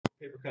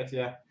Paper cuts,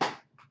 yeah.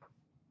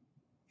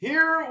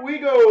 Here we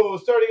go.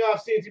 Starting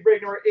off CNC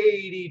break number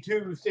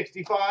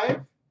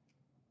 8265.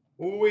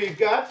 We've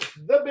got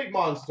the big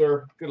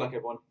monster. Good luck,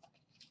 everyone.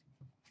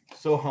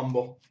 So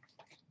humble.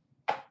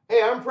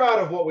 Hey, I'm proud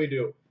of what we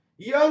do.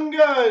 Young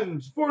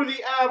Guns for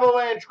the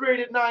Avalanche,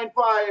 graded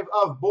 9.5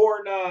 of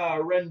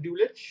Borna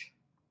Rendulic.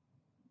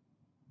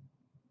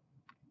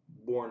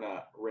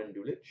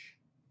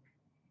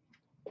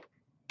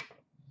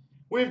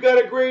 We've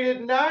got a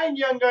graded 9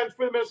 Young Guns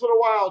for the Minnesota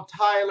Wild,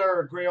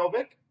 Tyler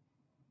Grajovic.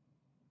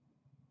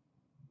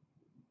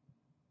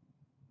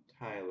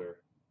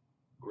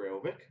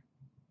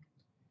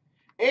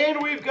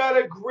 And we've got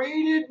a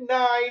graded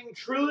 9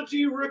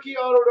 Trilogy Rookie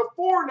Auto to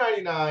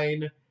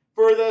 $4.99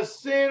 for the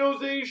San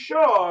Jose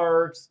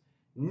Sharks,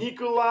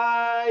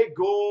 Nikolai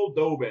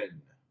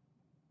Goldobin.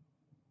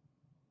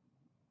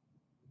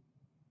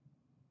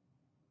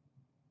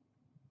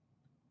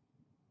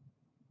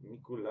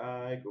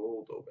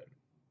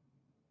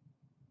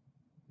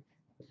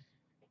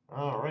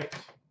 All right.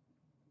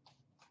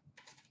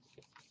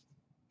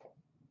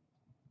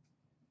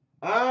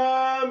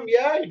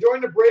 Yeah, he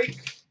joined the break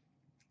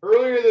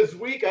earlier this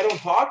week. I don't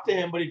talk to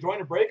him, but he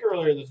joined a break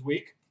earlier this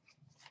week.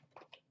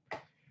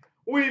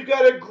 We've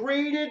got a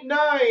graded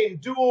 9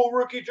 dual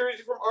rookie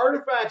jersey from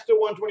Artifacts to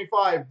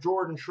 125,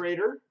 Jordan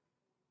Schrader,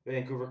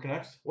 Vancouver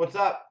Canucks. What's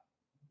up?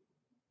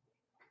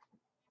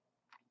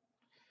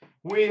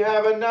 We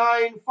have a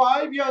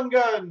 9.5 Young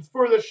Guns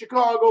for the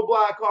Chicago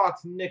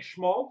Blackhawks, Nick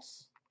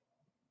Schmaltz.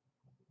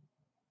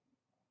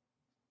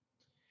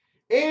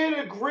 And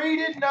a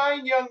graded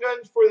 9 Young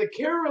Guns for the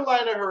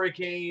Carolina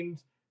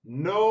Hurricanes,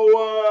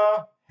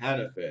 Noah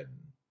Hanifin.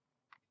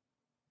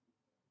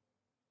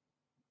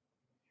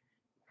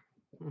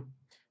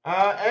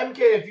 MK,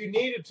 if you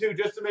needed to,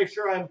 just to make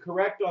sure I'm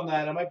correct on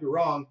that, I might be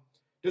wrong,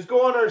 just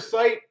go on our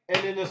site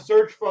and in the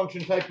search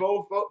function type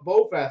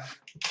Bofest.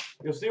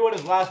 You'll see when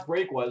his last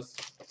break was.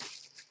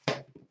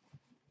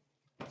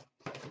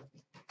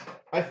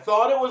 I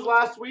thought it was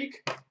last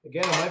week.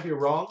 Again, I might be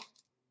wrong.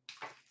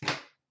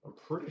 I'm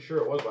pretty sure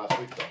it was last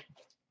week, though.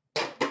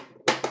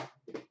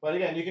 But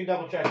again, you can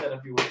double check that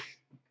if you wish.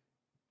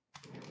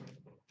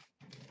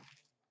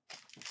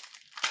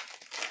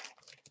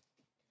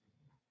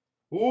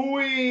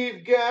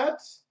 We've got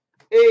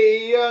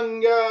a Young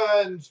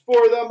Guns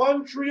for the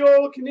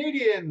Montreal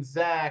Canadiens,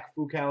 Zach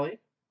Fucale.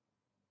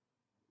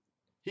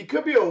 He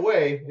could be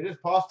away. It is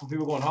possible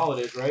people go on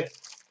holidays, right?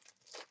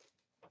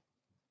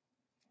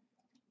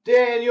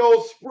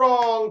 Daniel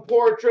Sprong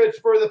portraits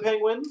for the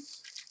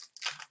Penguins.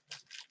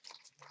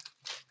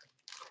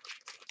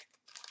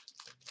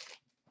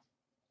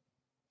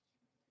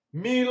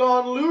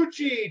 Milan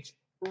Lucic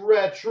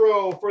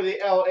retro for the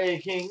LA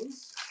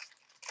Kings.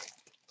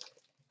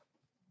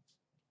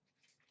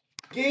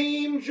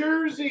 Game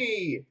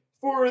jersey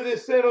for the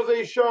San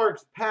Jose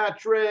Sharks,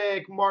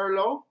 Patrick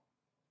Marleau.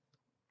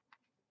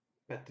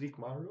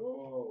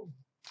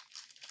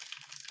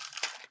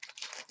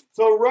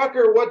 So,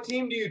 Rucker, what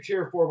team do you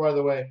cheer for, by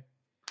the way?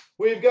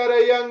 We've got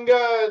a Young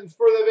Guns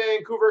for the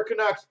Vancouver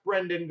Canucks,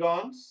 Brendan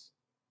Gaunce.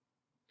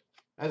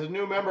 As a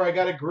new member, I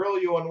got to grill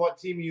you on what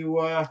team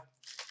you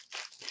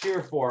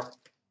cheer for.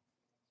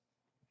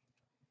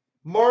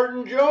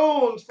 Martin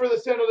Jones for the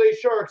San Jose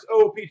Sharks,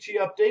 OPG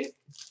update.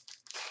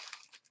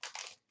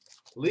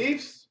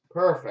 Leafs,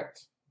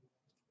 perfect.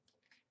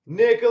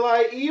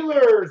 Nikolai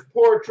Ehlers,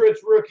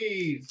 portraits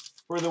rookies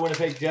for the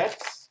Winnipeg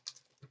Jets.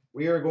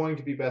 We are going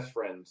to be best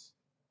friends.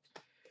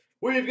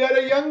 We've got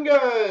a Young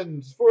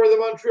Guns for the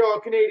Montreal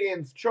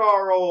Canadiens,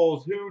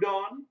 Charles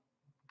Hudon.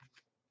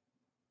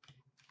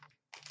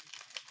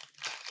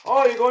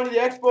 Oh, you're going to the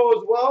Expo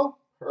as well?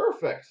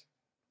 Perfect.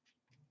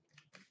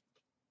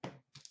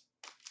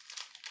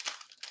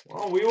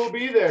 Well, we will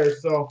be there,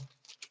 so.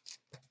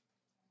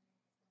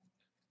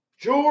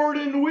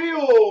 Jordan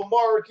Wheel,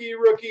 marquee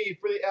rookie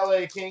for the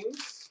LA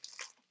Kings.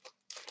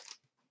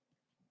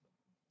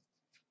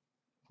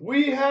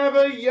 We have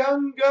a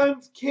Young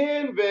Guns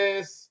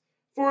canvas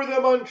for the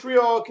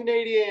Montreal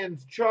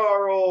Canadiens,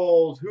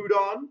 Charles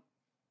Hudon.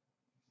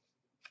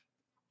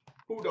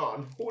 Who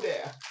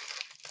there?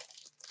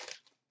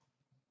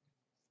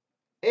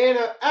 And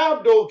an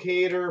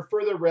Abdulkader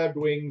for the Red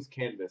Wings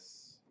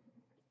canvas.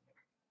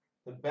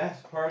 The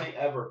best party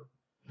ever.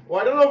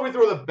 Well, I don't know if we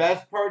throw the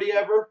best party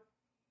ever.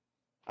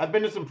 I've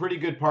been to some pretty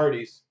good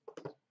parties.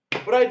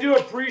 But I do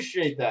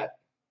appreciate that.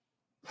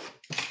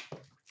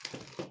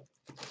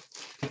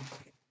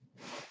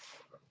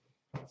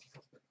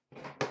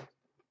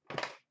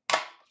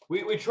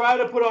 We try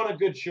to put on a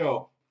good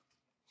show.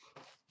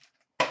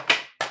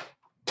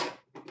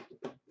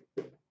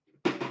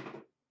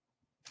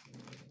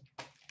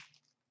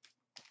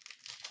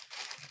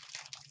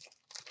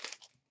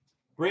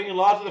 Bringing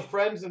lots of the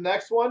friends the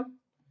next one.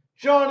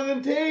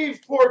 Jonathan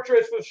Toews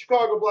portraits for the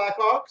Chicago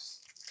Blackhawks.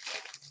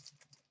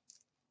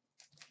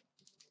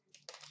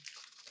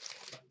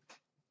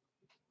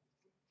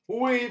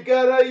 We've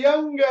got a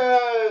Young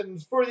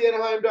Guns for the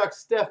Anaheim Ducks,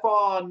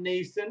 Stefan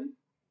Nason.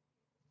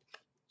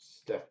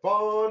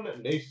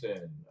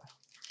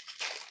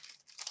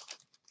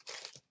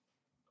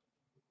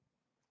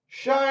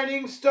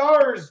 Shining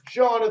Stars,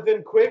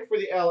 Jonathan Quick for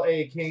the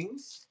LA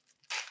Kings.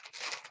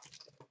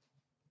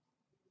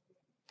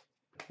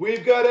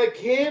 We've got a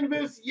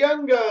Canvas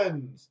Young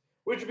Guns,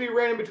 which would be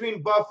random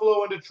between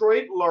Buffalo and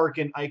Detroit,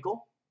 Larkin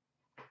Eichel.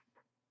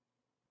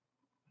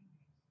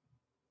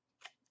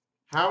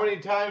 How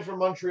many times from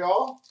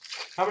Montreal?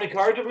 How many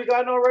cards have we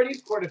gotten already?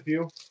 Quite a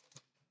few.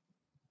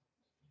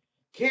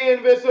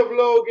 Canvas of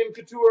Logan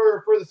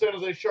Couture for the San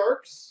Jose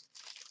Sharks.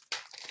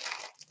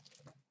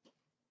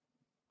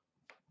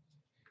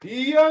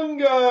 Young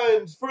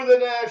Guns for the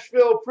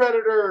Nashville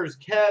Predators,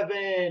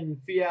 Kevin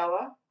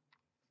Fiala.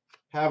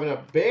 Having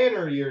a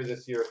banner year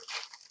this year,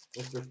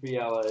 Mr.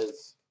 Fiala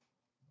is.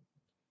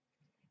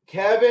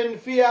 Kevin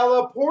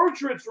Fiala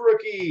Portraits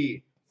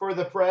rookie for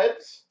the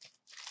Preds.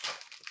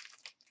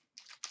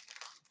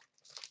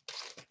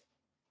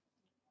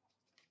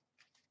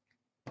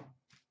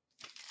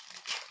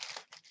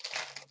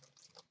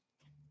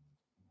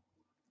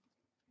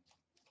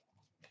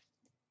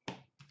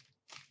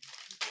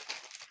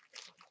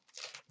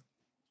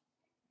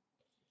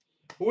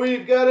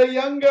 We've got a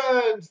Young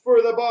Guns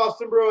for the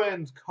Boston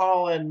Bruins,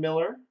 Colin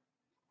Miller.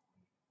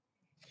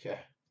 Yeah.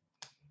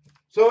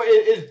 So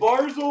is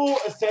Barzal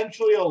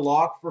essentially a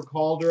lock for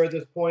Calder at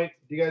this point,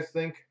 do you guys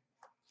think?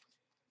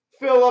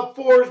 Philip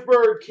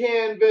Forsberg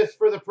Canvas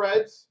for the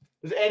Preds.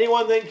 Does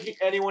anyone think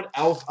anyone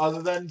else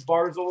other than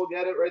Barzal will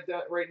get it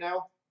right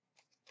now?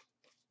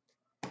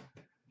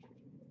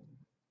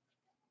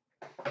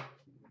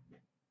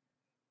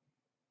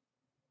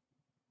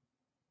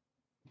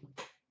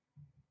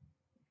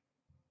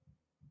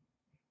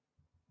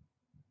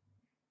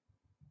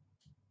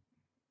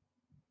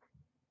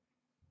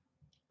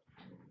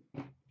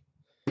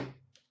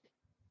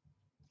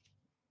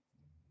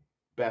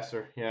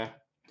 Besser, yeah.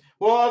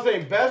 Well, I was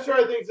saying Besser,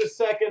 I think, is the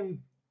second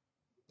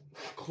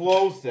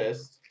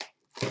closest.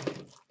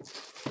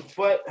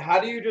 But how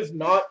do you just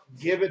not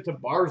give it to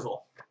Barzal?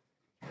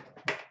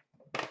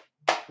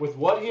 With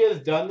what he has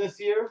done this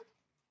year?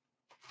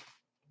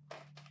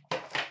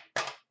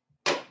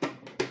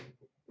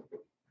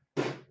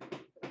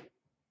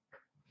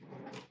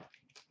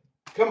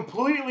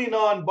 Completely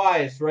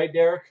non-biased, right,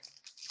 Derek?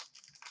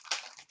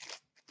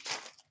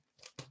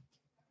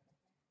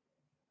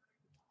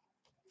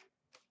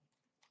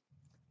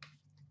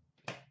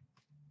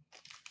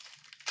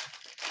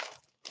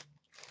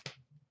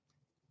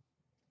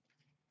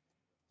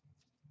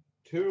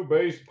 Two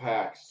base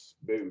packs.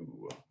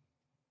 Boo.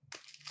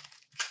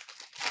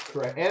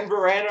 Correct. And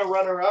Verana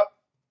runner-up.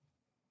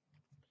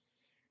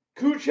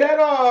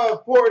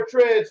 Kucherov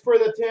portraits for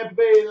the Tampa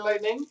Bay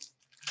Lightning.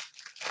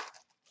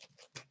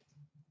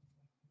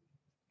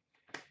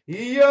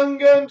 Young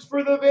Guns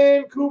for the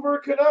Vancouver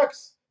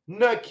Canucks,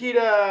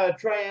 Nikita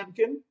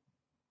Triamkin.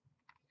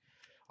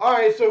 All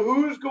right, so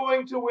who's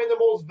going to win the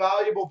most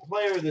valuable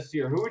player this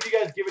year? Who would you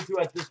guys give it to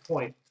at this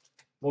point?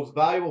 Most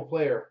valuable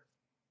player.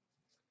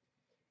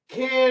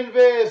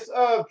 Canvas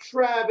of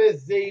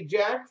Travis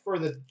Zajac for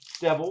the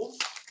Devils.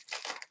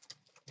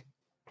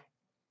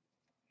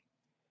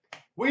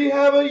 We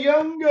have a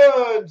Young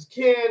Guns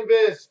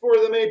canvas for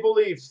the Maple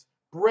Leafs,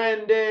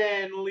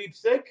 Brendan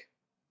Leipsic.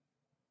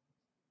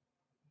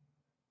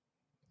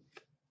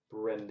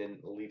 Brendan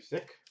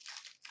Leipsic.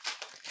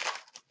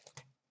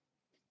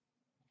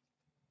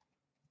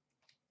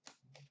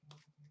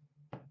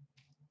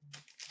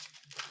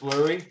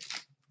 Fleury.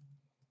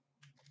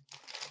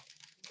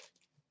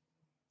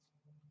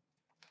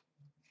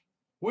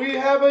 We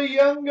have a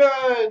Young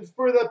Guns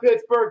for the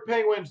Pittsburgh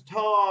Penguins,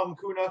 Tom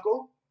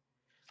Kuhnhackl.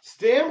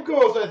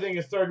 Stamkos, I think,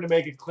 is starting to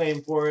make a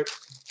claim for it.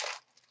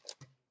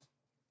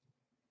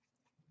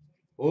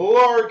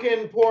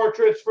 Larkin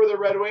portraits for the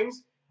Red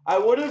Wings. I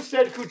would have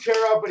said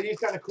Kucherov, but he's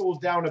kind of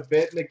cooled down a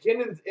bit.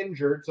 McKinnon's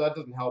injured, so that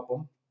doesn't help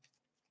him.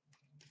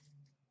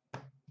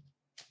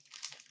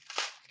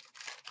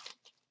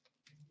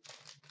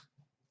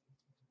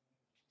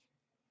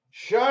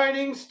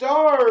 Shining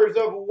Stars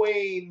of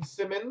Wayne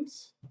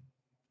Simmons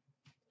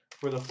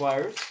for the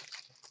Flyers.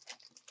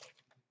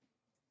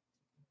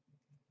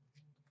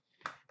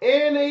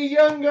 And a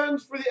Young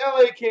Guns for the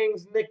LA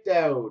Kings, Nick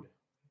Dowd.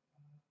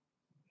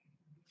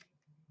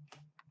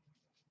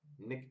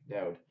 Nick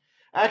Dowd.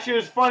 Actually, it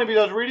was funny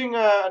because I was reading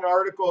an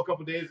article a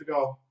couple days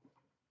ago.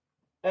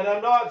 And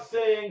I'm not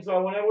saying, so I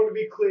want everyone to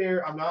be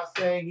clear, I'm not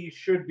saying he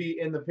should be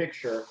in the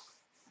picture.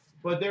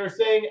 But they're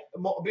saying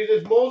because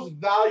it's most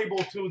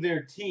valuable to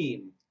their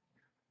team.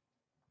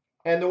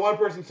 And the one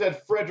person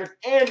said Frederik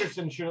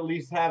Andersen should at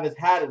least have his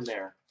hat in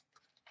there.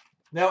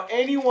 Now,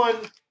 anyone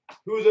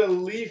who's a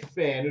Leaf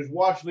fan, who's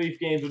watched Leaf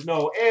games, would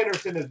know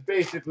Andersen is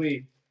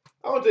basically,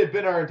 I won't say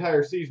been our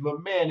entire season,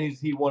 but man,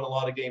 he won a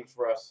lot of games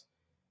for us.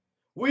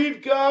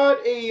 We've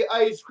got a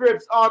Ice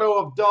Scripts auto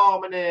of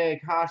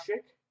Dominic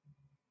Hasek.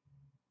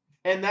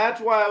 And that's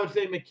why I would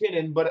say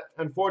McKinnon, but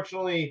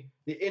unfortunately,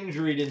 the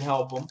injury didn't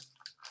help him.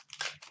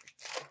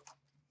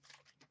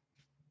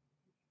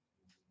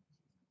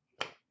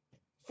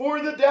 For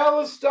the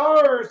Dallas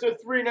Stars, to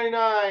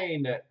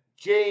 $3.99,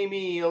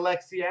 Jamie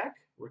Alexiak,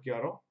 rookie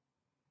auto.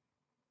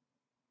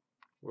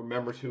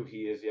 Remembers who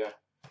he is, yeah.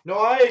 No,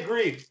 I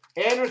agree.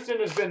 Anderson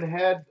has been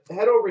head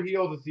over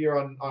heels this year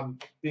on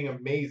being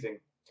amazing.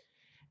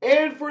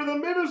 And for the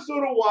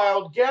Minnesota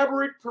Wild,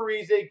 Gaborik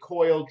Parise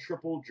coil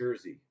triple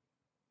jersey.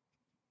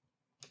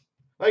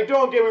 Like,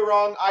 don't get me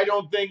wrong, I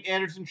don't think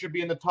Anderson should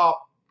be in the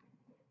top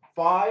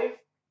 5,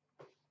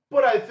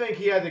 but I think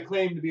he has a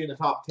claim to be in the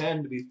top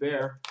 10, to be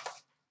fair.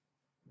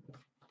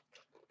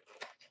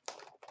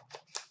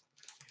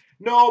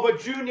 No,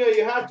 but Junior,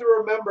 you have to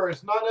remember,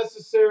 it's not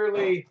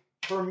necessarily,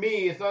 for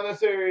me, it's not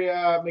necessarily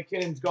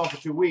McKinnon's gone for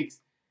 2 weeks.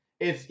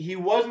 It's he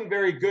wasn't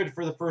very good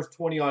for the first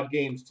 20-odd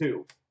games,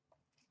 too.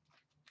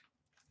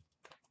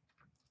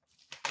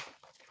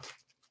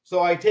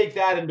 So I take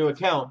that into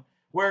account.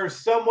 Whereas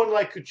someone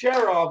like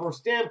Kucherov or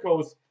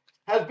Stamkos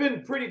has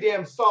been pretty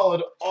damn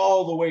solid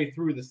all the way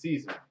through the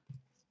season.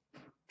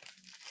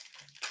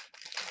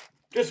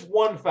 Just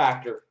one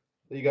factor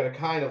that you got to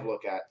kind of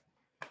look at.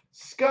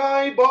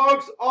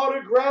 Skybox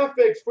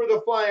autographics for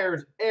the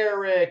Flyers,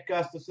 Eric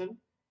Gustafson.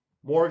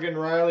 Morgan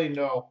Riley,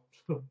 no.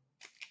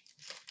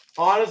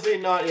 Honestly,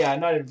 not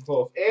even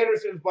close.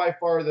 Anderson's by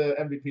far the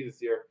MVP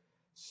this year.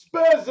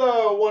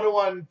 Spezza,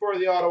 101 for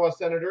the Ottawa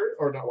Senators.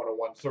 Or not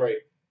 101, sorry.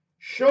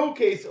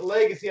 Showcase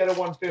Legacy at a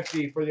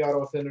 150 for the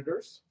Ottawa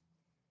Senators.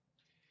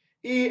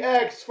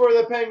 EX for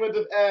the Penguins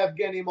of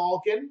Evgeny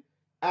Malkin.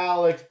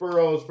 Alex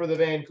Burrows for the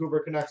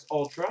Vancouver Canucks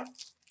Ultra.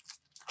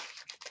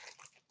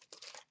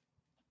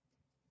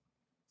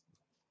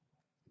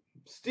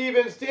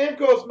 Steven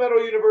Stamkos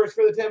Metal Universe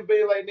for the Tampa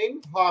Bay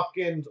Lightning.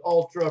 Hopkins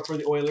Ultra for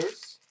the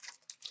Oilers.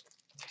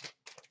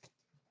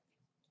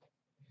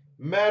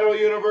 Metal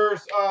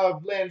Universe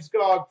of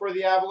Landeskog for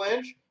the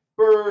Avalanche.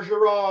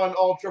 Bergeron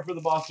Ultra for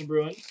the Boston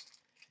Bruins.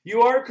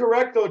 You are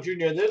correct, though,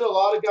 Junior. There's a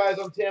lot of guys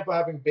on Tampa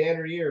having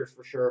banner years,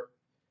 for sure.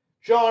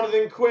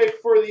 Jonathan Quick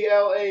for the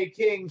LA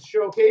Kings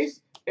Showcase.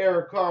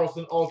 Erik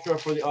Karlsson Ultra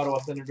for the Ottawa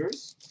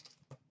Senators.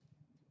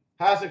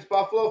 Hasek's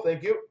Buffalo,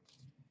 thank you.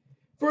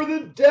 For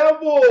the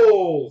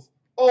Devils,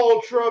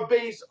 Ultra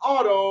Base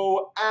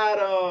Auto,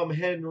 Adam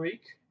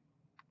Henrique.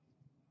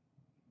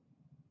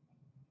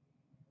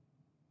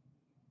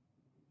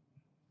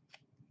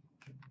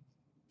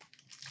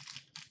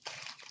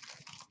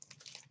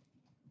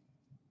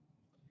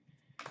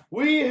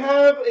 We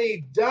have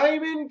a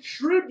Diamond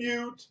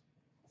Tribute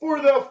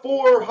for the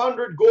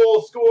 400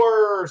 goal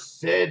scorer,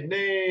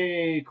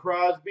 Sidney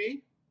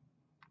Crosby.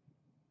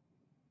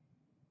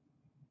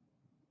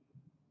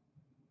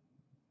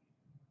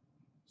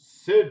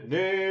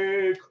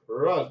 Sidney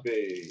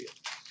Crosby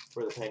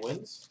for the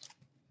Penguins.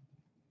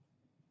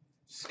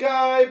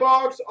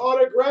 Skybox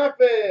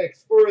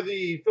Autographics for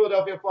the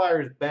Philadelphia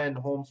Flyers, Ben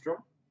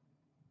Holmstrom.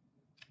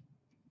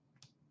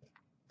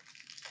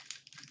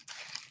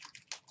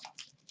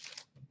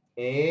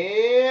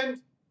 And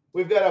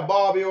we've got a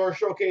Bobby Orr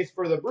Showcase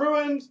for the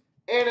Bruins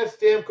and a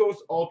Stamkos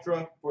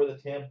Ultra for the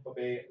Tampa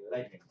Bay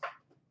Lightning.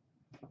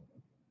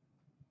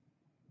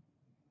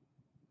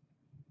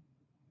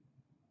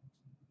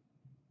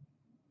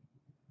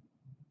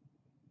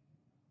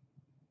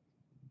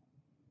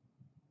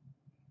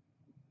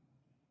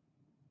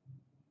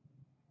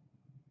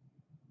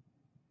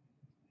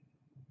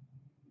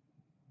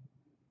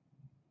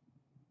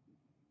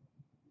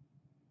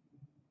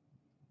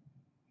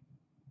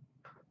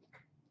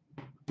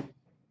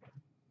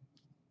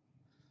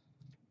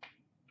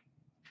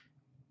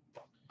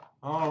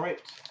 All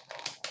right.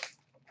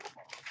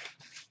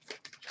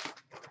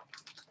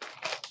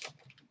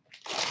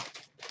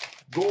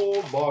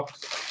 Gold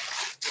box.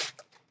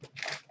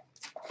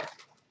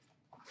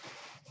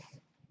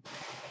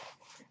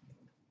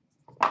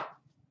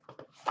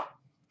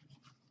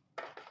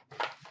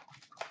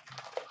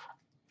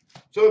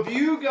 So if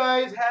you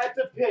guys had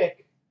to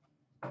pick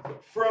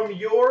from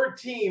your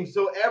team,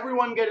 so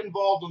everyone get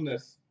involved in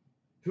this,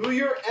 who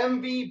your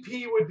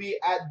MVP would be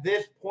at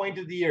this point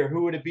of the year,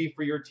 who would it be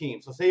for your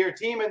team? So say your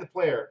team and the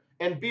player,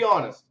 and be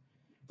honest.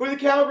 For the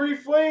Calgary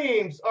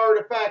Flames,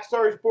 Artifact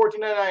Stars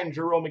 1499,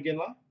 Jerome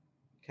McGinley,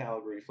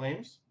 Calgary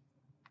Flames.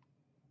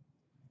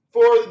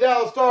 For the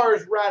Dallas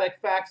Stars, Radek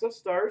Faksa,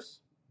 Stars.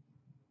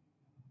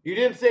 You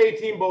didn't say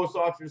Team Bo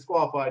Sox, you're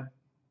disqualified.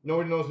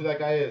 Nobody knows who that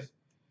guy is.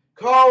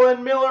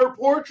 Colin Miller,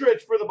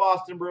 Portraits for the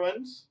Boston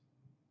Bruins.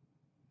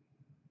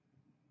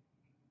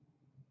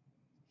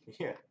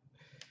 Yeah.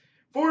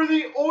 For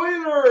the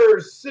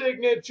Oilers,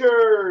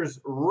 signatures,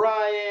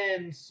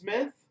 Ryan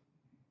Smith.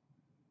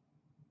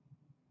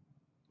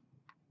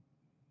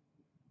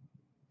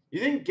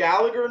 You think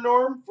Gallagher,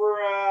 Norm, for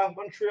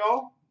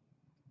Montreal?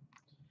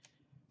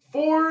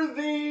 For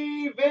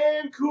the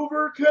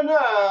Vancouver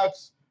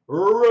Canucks,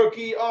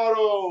 rookie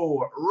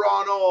auto,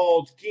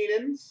 Ronald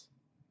Keenans.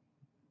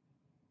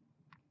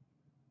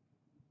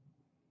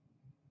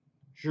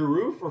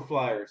 Giroux for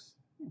Flyers.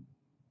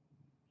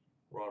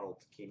 Ronald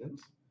Keenans.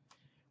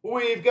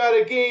 We've got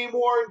a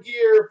game-worn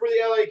gear for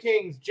the LA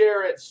Kings,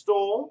 Jarrett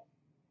Stoll.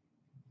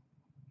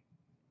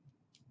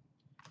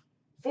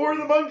 For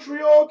the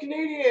Montreal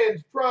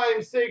Canadiens,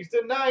 Prime 6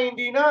 to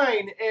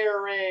 99,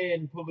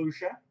 Aaron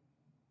Palusha.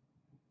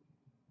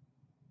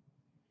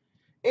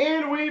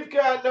 And we've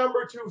got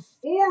number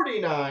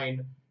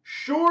 249,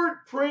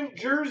 short print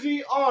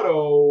jersey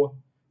auto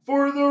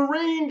for the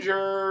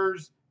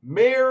Rangers,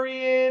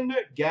 Marian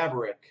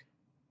Gaborik.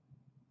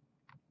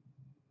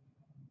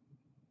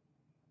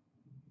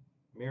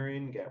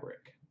 Marian Gaborik.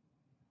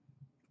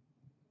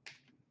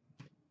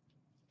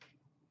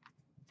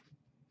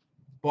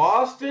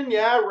 Boston,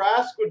 yeah,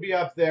 Rask would be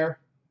up there.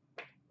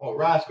 Oh,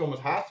 Rask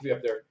almost has to be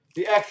up there.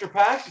 The extra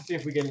packs to see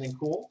if we get anything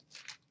cool.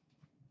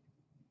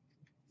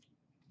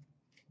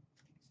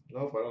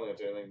 Nope, I don't think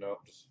it's anything. Nope,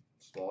 just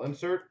small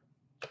insert.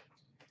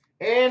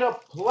 And a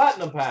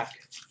platinum pack.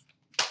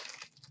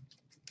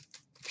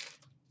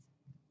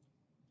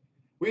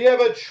 We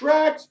have a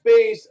track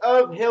space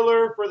of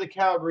Hiller for the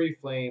Calgary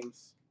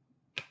Flames.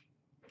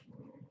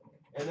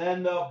 And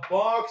then the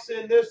box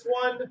in this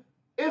one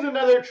is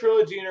another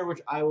Trilogy-ner,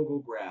 which I will go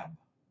grab.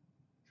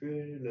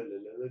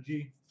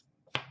 Trilogy.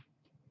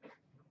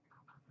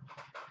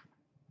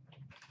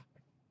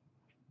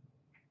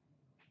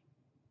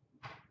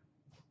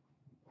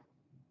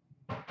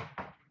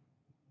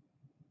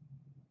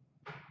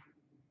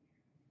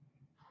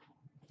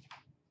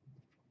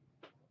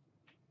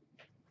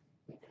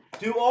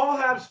 Do all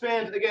Habs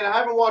fans, again, I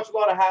haven't watched a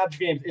lot of Habs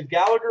games. Is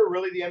Gallagher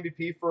really the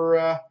MVP for,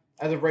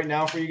 as of right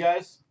now for you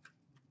guys?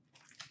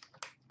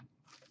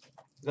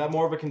 Is that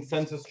more of a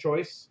consensus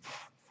choice?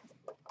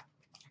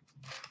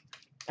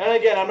 And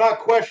again, I'm not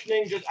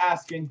questioning, just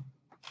asking.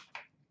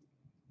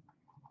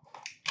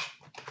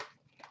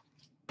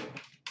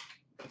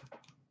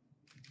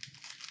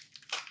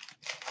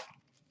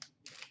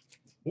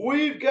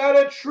 We've got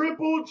a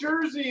triple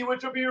jersey,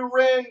 which will be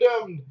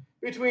randomed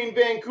between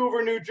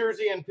Vancouver, New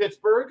Jersey, and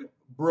Pittsburgh.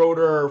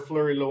 Broder,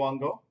 Fleury,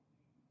 Luongo.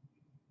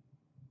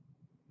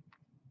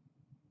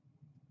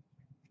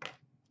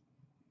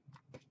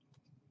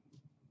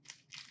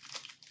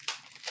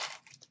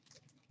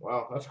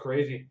 Wow, that's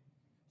crazy.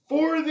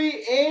 For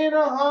the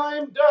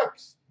Anaheim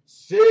Ducks,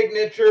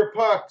 signature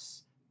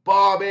pucks,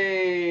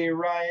 Bobby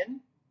Ryan.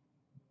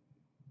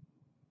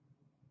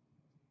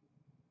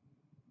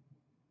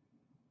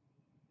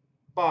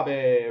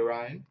 Bobby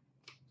Ryan.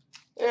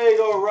 There you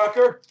go,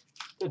 Rucker.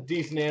 It's a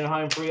decent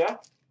Anaheim for you.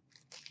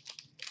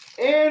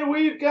 And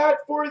we've got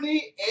for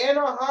the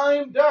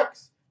Anaheim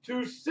Ducks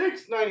to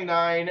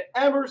 $6.99,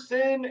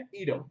 Emerson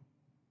Edom.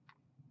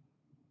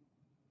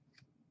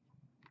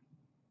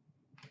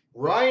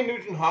 Ryan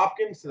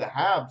Nugent-Hopkins to the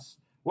Habs.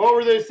 What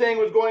were they saying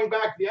was going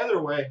back the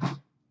other way?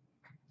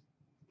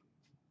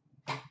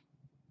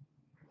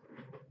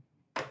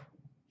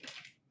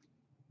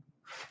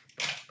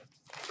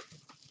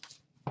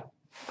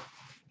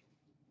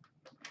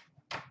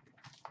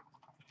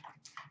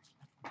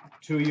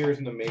 Two years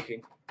in the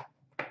making.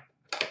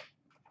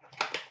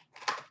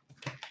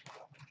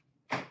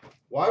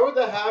 Why would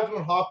the Habs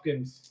want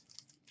Hopkins?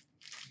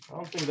 I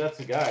don't think that's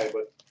the guy,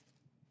 but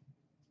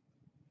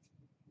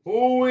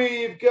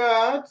we've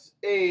got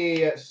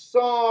a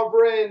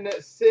Sovereign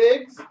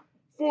Sigs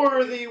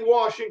for the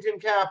Washington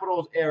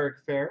Capitals, Eric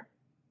Fair.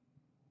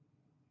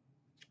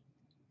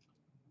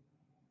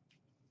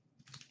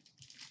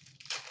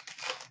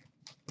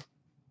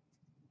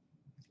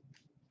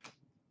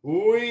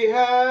 We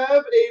have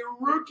a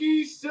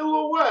rookie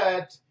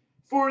silhouette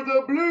for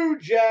the Blue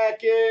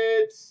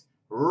Jackets,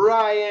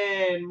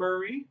 Ryan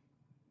Murray.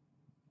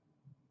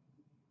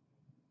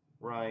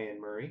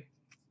 Ryan Murray.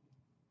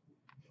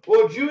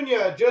 Well,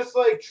 Junior, just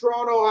like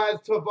Toronto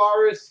has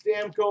Tavares,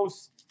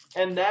 Stamkos,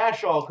 and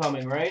Nash all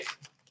coming, right?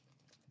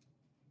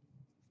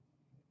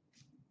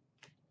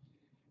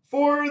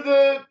 For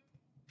the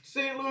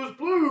St. Louis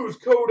Blues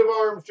coat of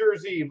arms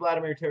jersey,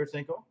 Vladimir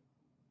Tarasenko.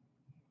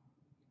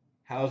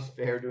 How's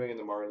Fair doing in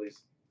the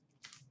Marlies?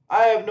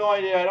 I have no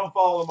idea. I don't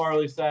follow the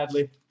Marlies,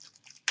 sadly.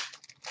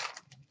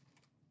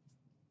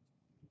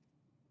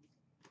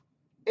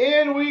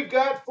 And we've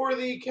got for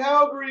the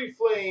Calgary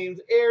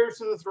Flames, heirs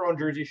to the throne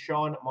jersey,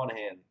 Sean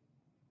Monahan.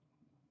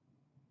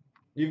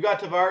 You've got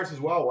Tavares as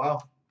well.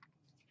 Wow.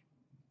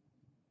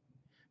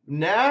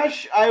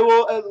 Nash, I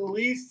will at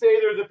least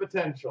say there's a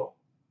potential.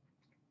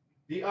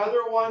 The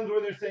other ones where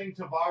they're saying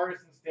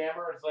Tavares and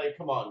Stammer, it's like,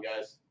 come on,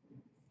 guys.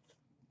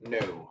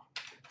 No.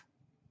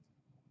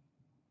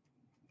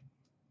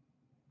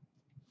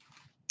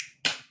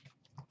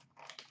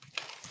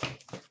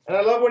 And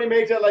I love when he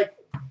makes that, like,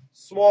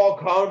 small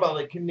comment about,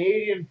 like,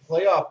 Canadian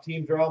playoff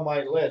teams are on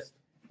my list.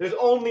 There's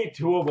only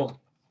 2 of them.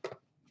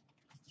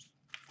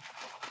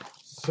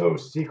 So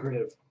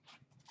secretive.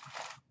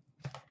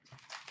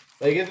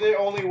 Like, isn't it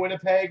only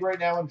Winnipeg right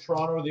now and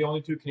Toronto are the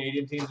only 2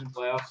 Canadian teams in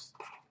playoffs?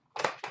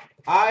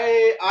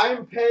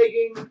 I'm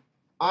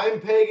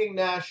pegging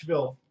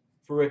Nashville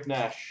for Rick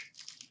Nash.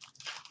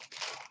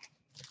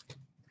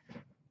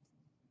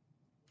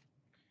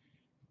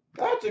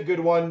 That's a good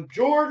one.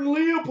 Jordan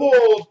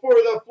Leopold for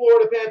the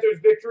Florida Panthers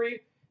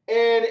victory.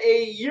 And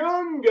a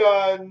Young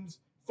Guns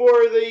for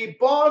the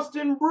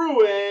Boston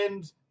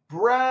Bruins,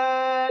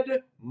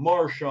 Brad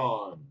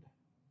Marchand.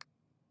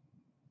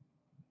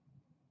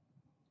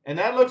 And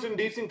that looks in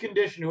decent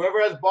condition. Whoever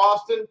has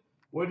Boston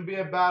wouldn't be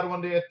a bad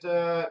one to get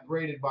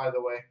graded, by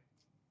the way.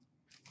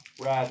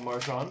 Brad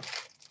Marchand.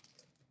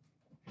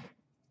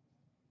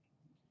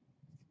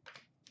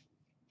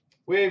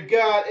 We've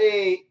got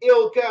a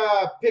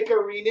Ilka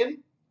Pikarinen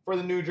for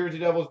the New Jersey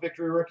Devils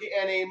victory rookie,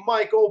 and a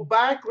Michael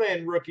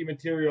Backlund rookie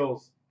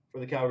materials for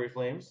the Calgary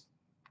Flames.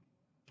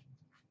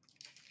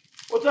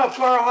 What's up,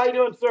 Carl? How you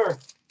doing, sir?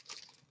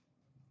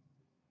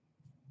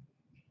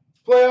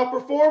 Playoff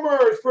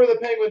performers for the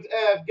Penguins,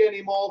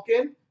 Evgeny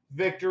Malkin.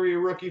 Victory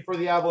rookie for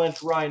the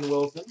Avalanche, Ryan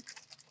Wilson.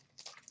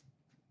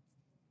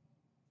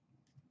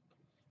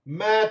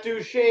 Matt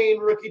Duchene,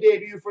 rookie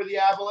debut for the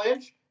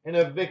Avalanche. And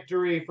a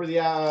victory for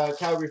the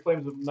Calgary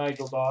Flames of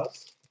Nigel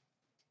Dawes.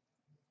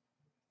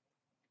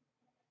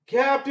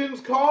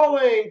 Captains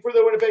calling for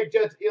the Winnipeg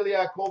Jets,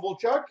 Ilya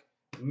Kovalchuk.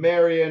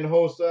 Marian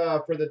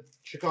Hossa for the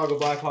Chicago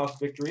Blackhawks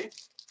victory.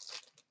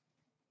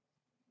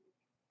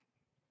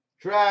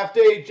 Draft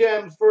day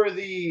gems for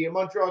the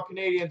Montreal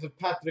Canadiens of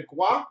Patrick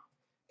Roy.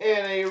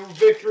 And a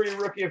victory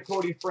rookie of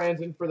Cody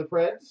Franzen for the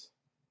Preds.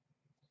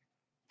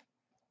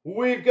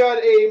 We've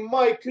got a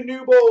Mike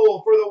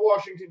Knuble for the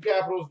Washington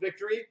Capitals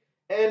victory.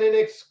 And an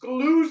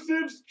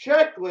exclusives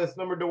checklist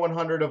number to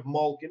 100 of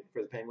Malkin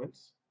for the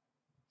Penguins.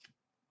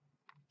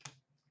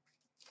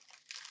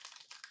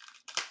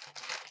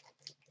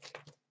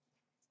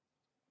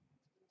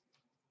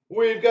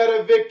 We've got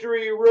a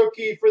victory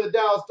rookie for the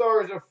Dallas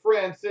Stars of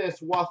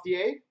Francis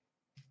Wathier.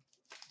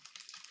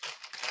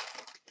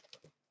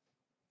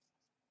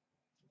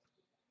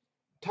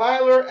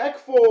 Tyler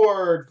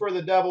Eckford for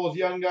the Devils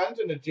Young Guns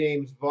and a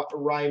James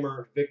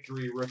Reimer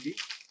victory rookie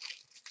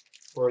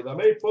for the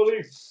Maple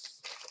Leafs.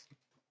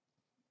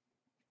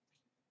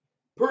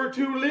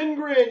 Pertu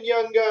Lindgren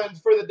Young Guns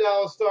for the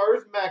Dallas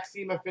Stars.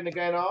 Maxima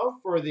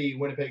Afinogenov for the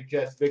Winnipeg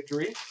Jets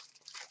victory.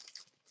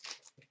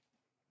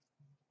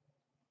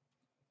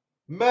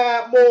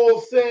 Matt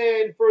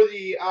Molson for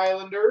the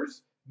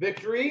Islanders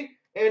victory.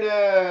 And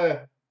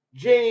a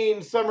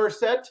Jane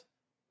Somerset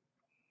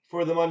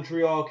for the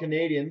Montreal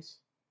Canadiens.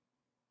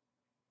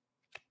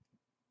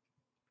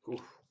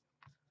 Oof.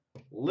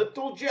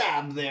 Little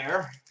jab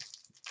there.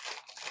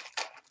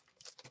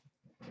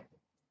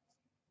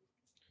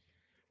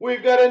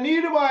 We've got a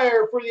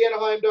Niedermeyer for the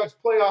Anaheim Ducks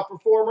playoff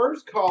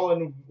performers.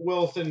 Colin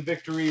Wilson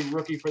victory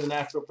rookie for the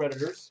Nashville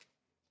Predators.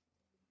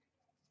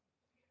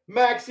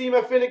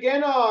 Maxima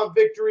Afinogenov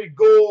victory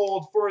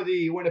gold for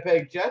the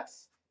Winnipeg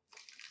Jets.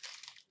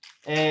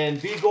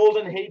 And B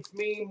Golden hates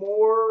me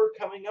more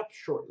coming up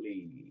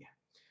shortly.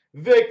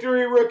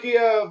 Victory rookie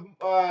of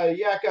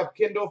Jakob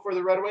Kindle for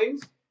the Red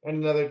Wings.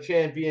 And another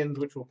Champions,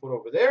 which we'll put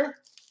over there.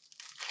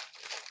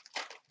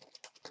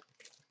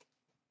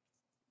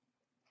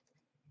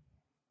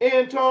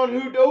 Anton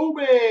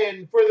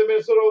Hudobin for the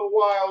Minnesota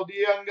Wild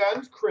Young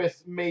Guns.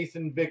 Chris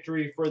Mason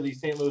victory for the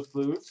St. Louis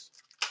Blues.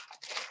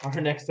 Our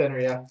next center,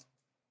 yeah.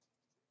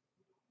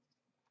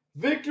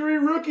 Victory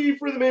rookie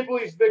for the Maple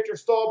Leafs, Victor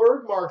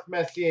Stahlberg. Mark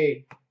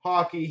Messier,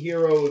 Hockey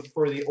Heroes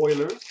for the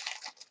Oilers.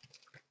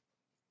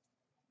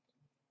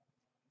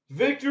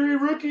 Victory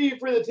rookie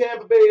for the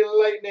Tampa Bay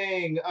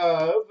Lightning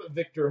of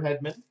Victor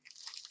Hedman.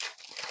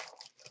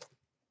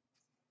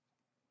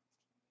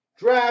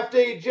 Draft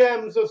day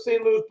gems of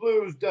St. Louis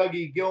Blues,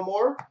 Dougie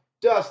Gilmore.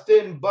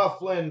 Dustin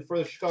Byfuglien for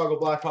the Chicago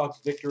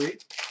Blackhawks victory.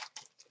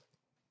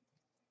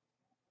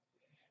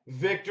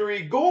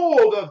 Victory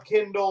gold of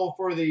Kindle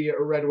for the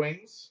Red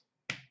Wings.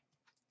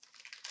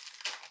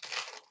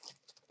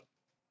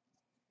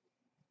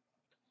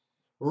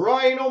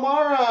 Ryan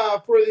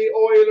O'Mara for the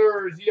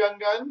Oilers Young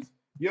Guns.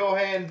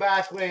 Johan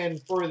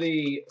Backlund for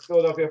the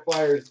Philadelphia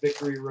Flyers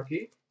victory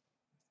rookie.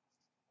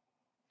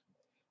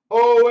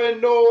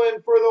 Owen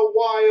Nolan for the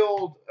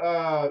Wild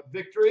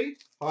victory.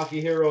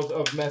 Hockey Heroes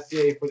of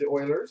Messier for the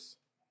Oilers.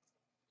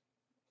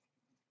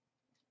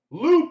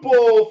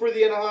 Lupul for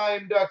the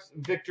Anaheim Ducks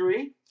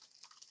victory.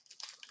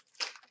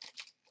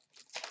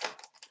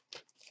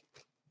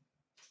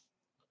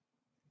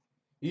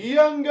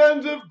 Young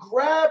Guns of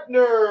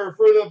Grabner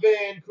for the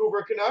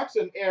Vancouver Canucks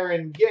and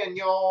Aaron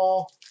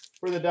Gagnon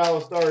for the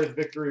Dallas Stars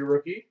victory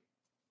rookie.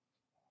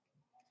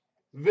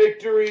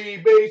 Victory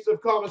base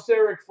of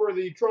Commissaric for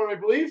the Toronto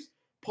Maple Leafs.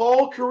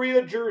 Paul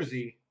Kariya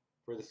jersey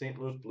for the St.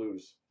 Louis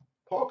Blues.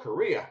 Paul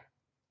Kariya.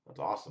 That's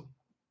awesome.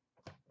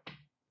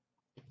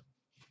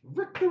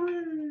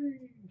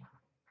 Victory!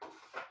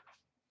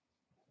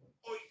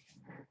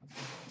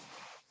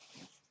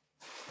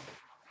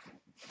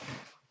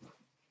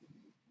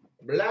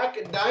 Black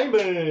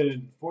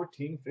Diamond,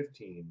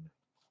 14-15.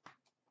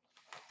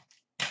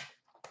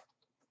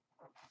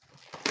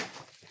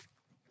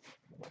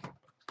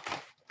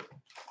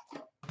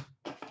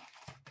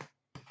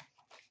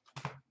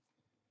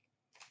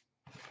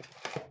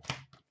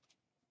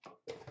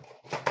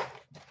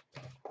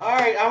 All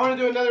right, I want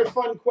to do another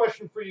fun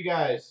question for you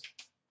guys.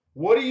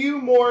 What are you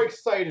more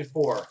excited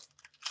for?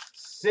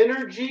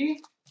 Synergy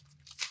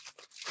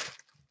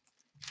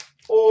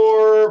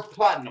or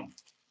Platinum?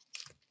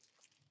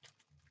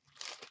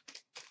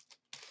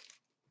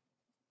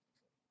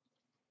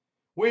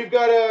 We've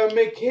got a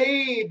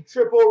McCabe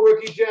triple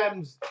rookie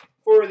gems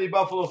for the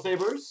Buffalo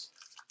Sabres.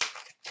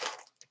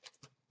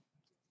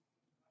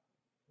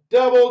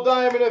 Double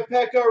diamond of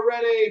Pekka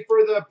Rinne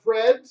for the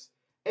Preds.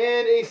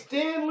 And a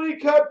Stanley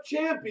Cup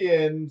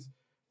champions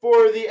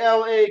for the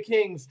LA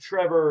Kings,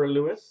 Trevor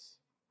Lewis.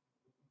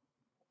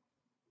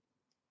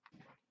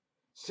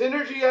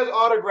 Synergy has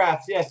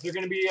autographs. Yes, they're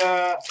going to be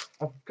a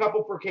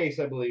couple per case,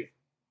 I believe.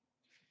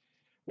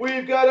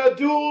 We've got a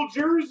dual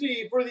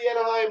jersey for the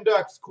Anaheim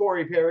Ducks,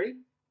 Corey Perry.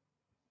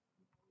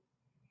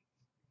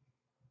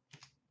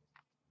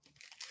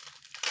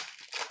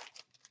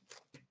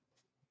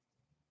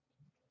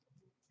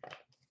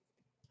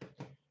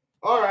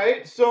 All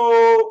right,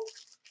 so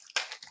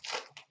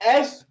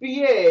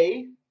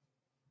SBA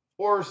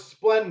or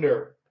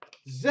Splendor.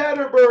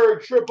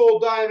 Zetterberg triple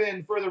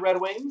diamond for the Red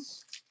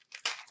Wings.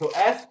 So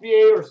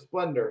SBA or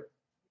Splendor.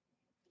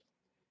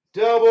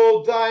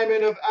 Double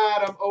diamond of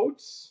Adam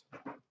Oates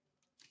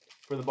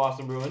for the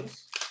Boston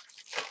Bruins.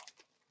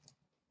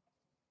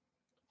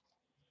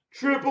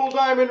 Triple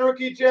diamond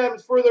rookie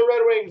gems for the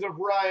Red Wings of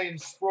Ryan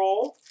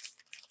Sproul.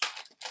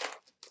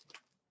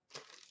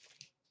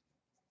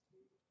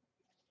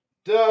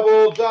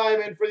 Double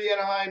diamond for the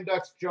Anaheim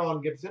Ducks,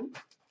 John Gibson.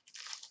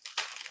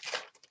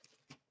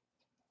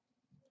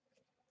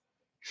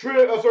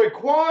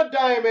 Quad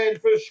diamond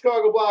for the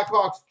Chicago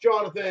Blackhawks,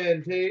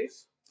 Jonathan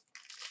Toews.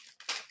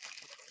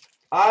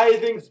 I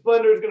think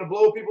Splendor is going to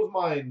blow people's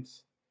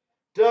minds.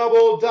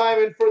 Double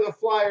diamond for the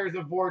Flyers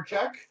of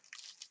Voracek.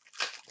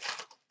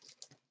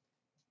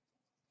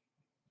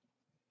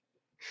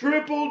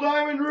 Triple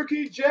diamond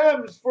rookie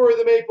gems for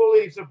the Maple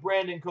Leafs of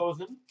Brandon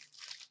Kozun.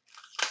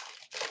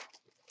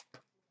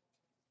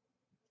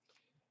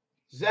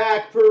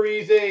 Zach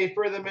Parise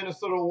for the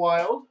Minnesota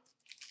Wild.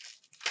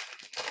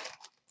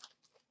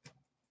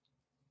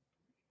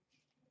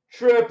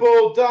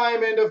 Triple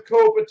diamond of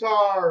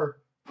Kopitar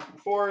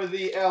for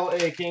the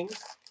LA Kings.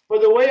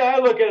 But the way I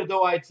look at it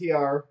though,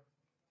 ITR,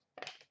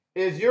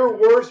 is your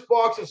worst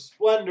box of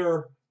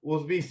Splendor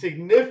will be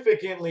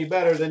significantly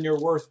better than your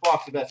worst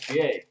box of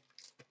SBA,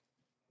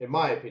 in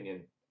my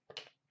opinion.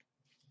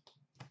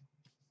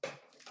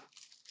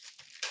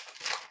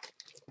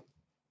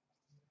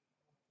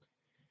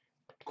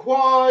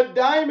 Quad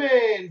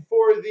diamond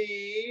for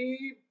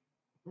the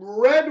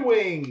Red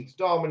Wings,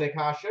 Dominic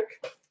Hasek.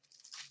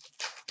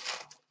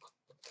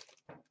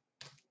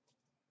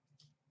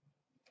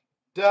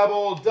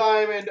 Double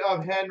diamond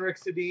of Henrik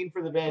Sedin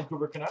for the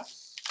Vancouver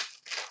Canucks.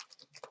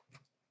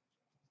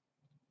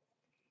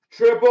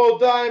 Triple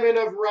diamond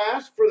of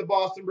Rask for the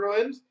Boston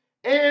Bruins.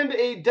 And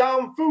a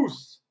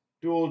Damphousse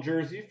dual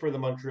jersey for the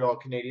Montreal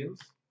Canadiens.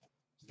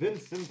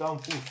 Vincent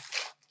Damphousse.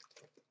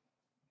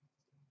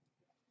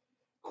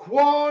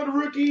 Quad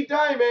rookie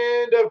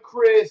diamond of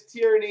Chris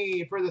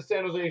Tierney for the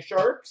San Jose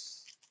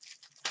Sharks.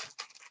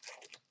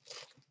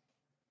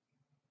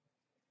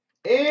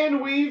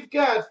 And we've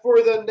got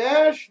for the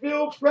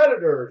Nashville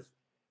Predators,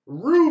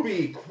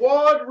 Ruby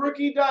quad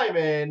rookie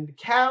diamond,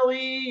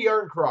 Calle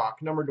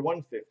Jarnkrok, numbered to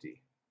 150.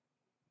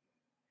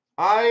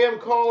 I am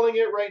calling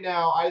it right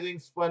now. I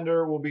think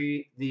Splendor will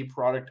be the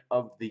product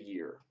of the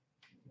year.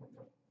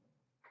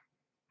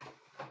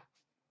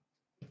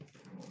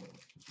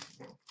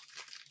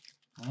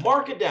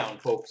 Mark it down,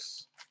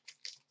 folks.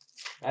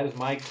 That is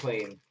my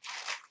claim.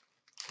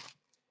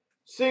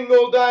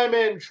 Single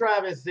diamond,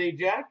 Travis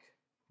Zajac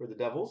for the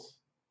Devils.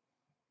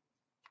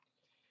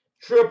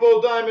 Triple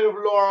diamond of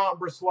Laurent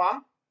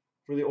Brossoit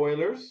for the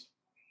Oilers.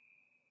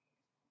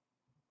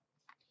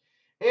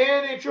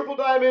 And a triple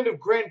diamond of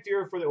Grant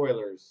Fuhr for the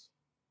Oilers.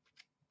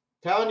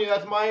 Telling you,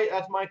 that's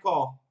my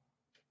call.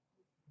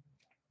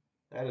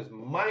 That is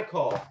my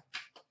call.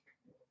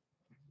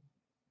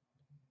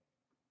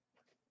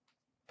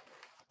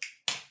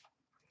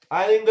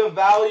 I think the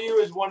value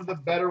is one of the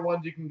better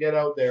ones you can get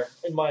out there,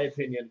 in my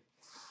opinion.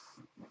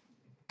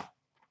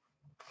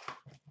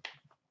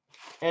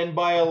 And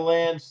by a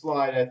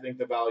landslide, I think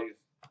the value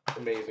is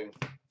amazing.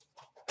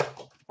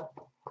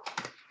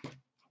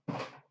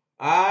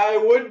 I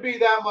wouldn't be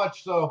that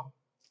much, though.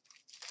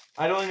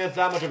 I don't think that's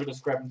that much of a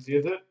discrepancy,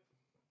 is it?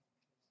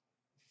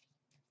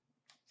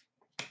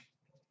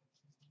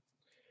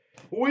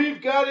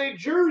 We've got a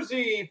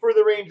jersey for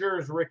the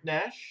Rangers, Rick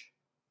Nash.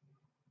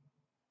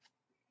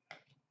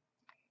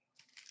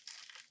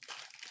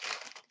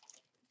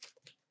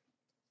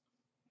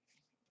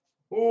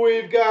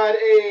 We've got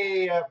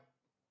a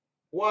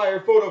wire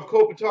photo of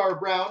Kopitar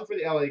Brown for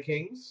the LA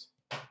Kings.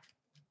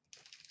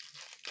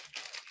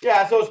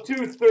 Yeah, so it's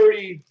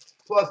 230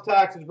 plus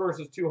taxes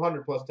versus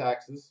 200 plus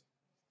taxes.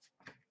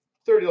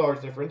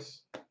 $30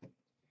 difference.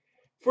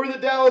 For the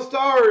Dallas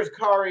Stars,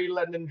 Kari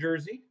Lettinen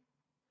jersey.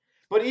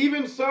 But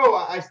even so,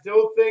 I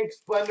still think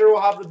Splendor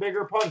will have the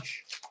bigger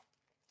punch.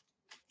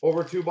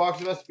 Over 2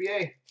 boxes of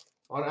SBA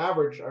on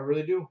average. I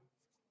really do.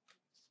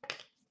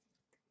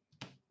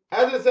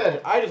 As I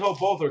said, I just hope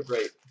both are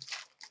great.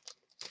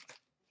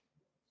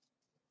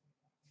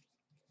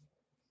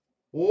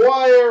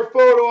 Wire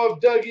photo of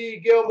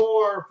Dougie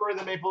Gilmour for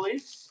the Maple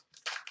Leafs.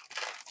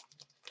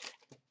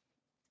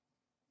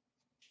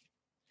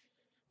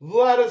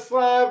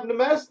 Vladislav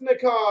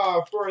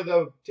Nemesnikov for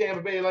the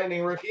Tampa Bay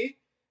Lightning rookie.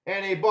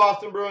 And a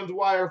Boston Bruins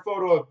wire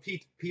photo of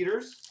Pete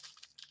Peters.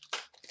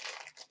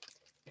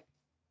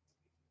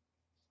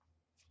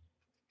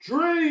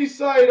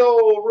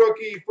 Draisaitl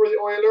rookie for the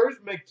Oilers.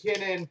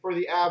 McKinnon for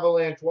the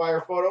Avalanche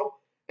wire photo.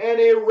 And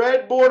a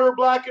red border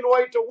black and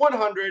white to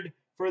 100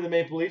 for the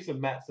Maple Leafs of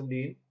Matt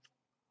Sundin.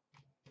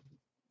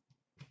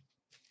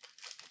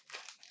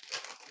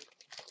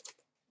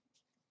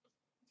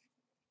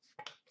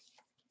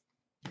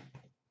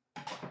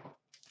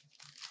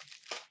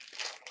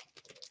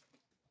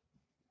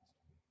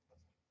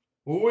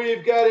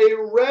 We've got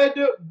a red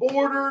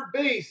border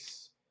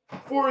base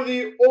for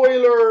the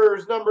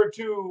Oilers, number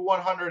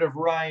 2/100 of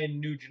Ryan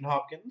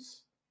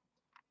Nugent-Hopkins.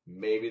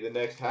 Maybe the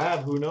next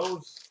half, who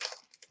knows?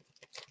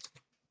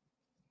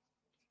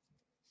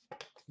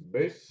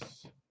 Base.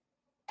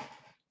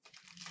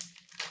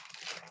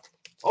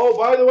 Oh,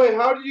 by the way,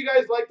 how did you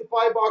guys like the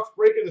 5-box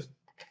break of this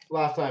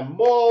last time?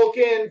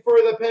 Malkin for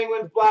the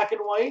Penguins, black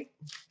and white.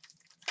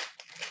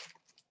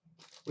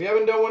 We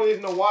haven't done one of these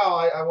in a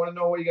while. I want to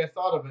know what you guys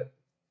thought of it.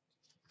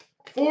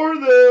 For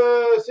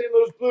the St.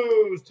 Louis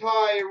Blues,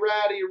 Ty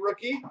Ratty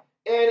rookie.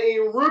 And a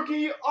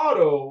rookie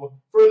auto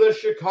for the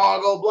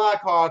Chicago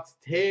Blackhawks,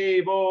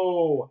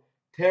 Teuvo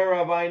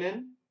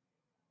Teravainen.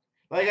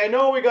 Like, I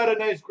know we got a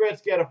nice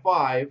Gretzky at a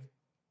 5.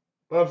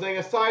 But I'm saying,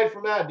 aside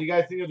from that, do you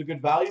guys think it was a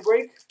good value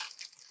break?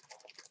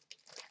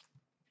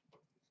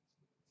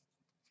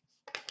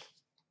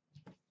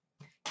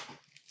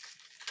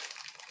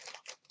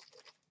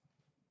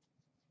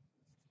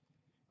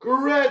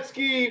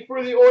 Gretzky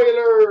for the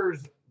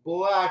Oilers,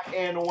 black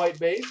and white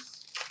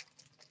base.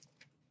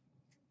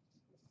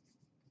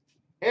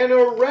 And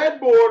a red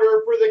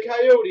border for the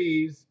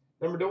Coyotes,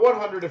 number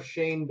 100 of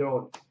Shane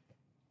Doan.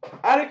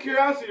 Out of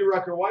curiosity,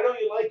 Rucker, why don't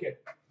you like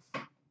it?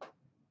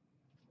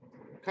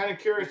 Kind of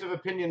curious of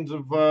opinions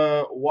of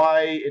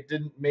why it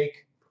didn't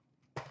make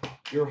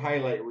your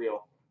highlight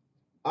reel.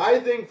 I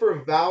think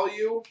for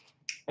value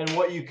and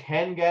what you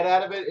can get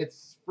out of it,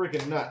 it's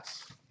freaking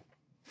nuts.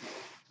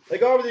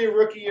 Like, obviously,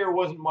 rookie year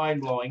wasn't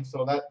mind-blowing,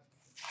 so that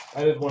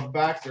is one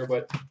factor.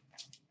 But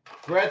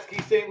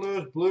Gretzky, St.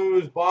 Louis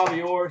Blues,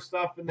 Bobby Orr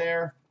stuff in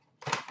there.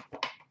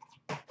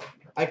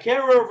 I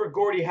can't remember if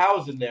Gordie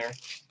Howe's in there.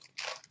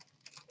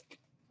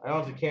 I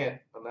honestly can't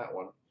on that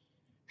one.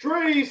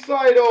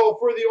 Draisaitl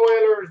for the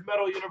Oilers,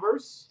 Metal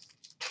Universe.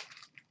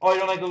 Oh, you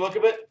don't like the look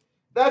of it?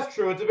 That's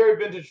true. It's a very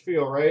vintage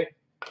feel, right?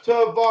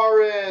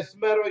 Tavares,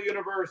 Metal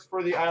Universe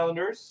for the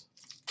Islanders.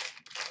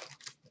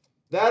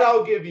 That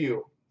I'll give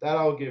you. That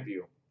I'll give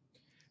you.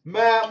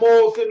 Matt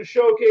Molson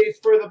Showcase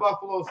for the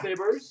Buffalo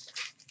Sabres.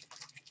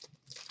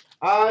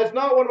 It's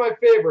not one of my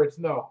favorites,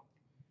 no.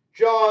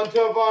 John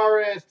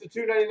Tavares to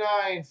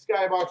 299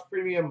 Skybox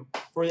Premium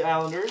for the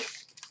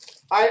Islanders.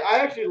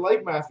 I actually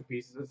like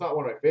Masterpieces. It's not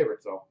one of my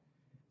favorites, though.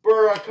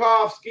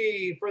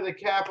 Burakovsky for the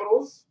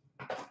Capitals.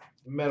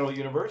 Metal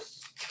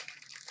Universe.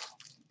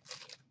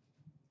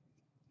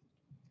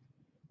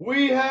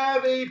 We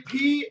have a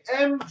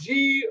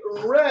PMG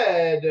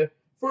Red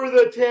for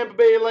the Tampa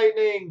Bay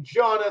Lightning,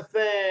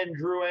 Jonathan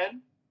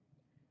Drouin.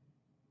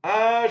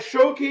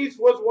 Showcase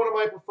was one of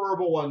my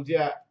preferable ones,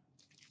 yeah.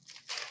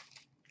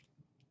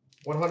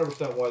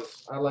 100%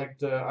 was. I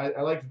liked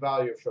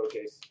value of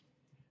Showcase.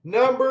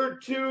 Number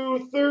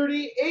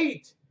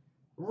 238,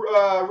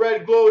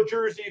 red glow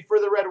jersey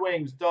for the Red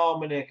Wings,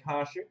 Dominic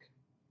Hasek.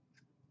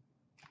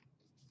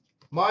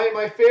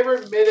 My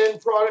favorite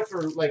mid-end products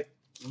are like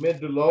mid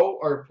to low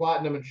are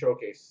Platinum and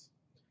Showcase.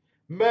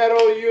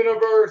 Metal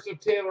Universe of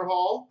Taylor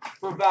Hall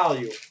for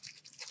value.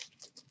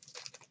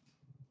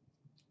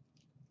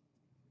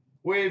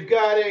 We've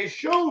got a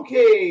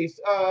Showcase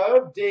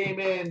of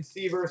Damon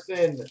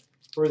Severson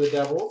for the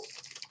Devils.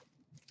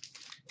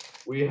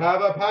 We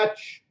have a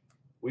patch.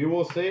 We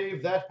will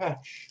save that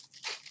patch.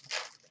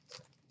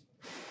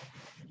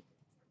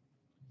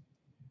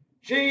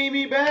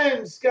 Jamie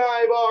Benn,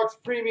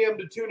 Skybox Premium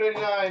to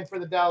 299 for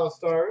the Dallas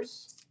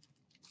Stars.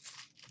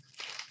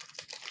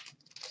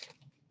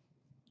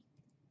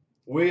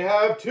 We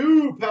have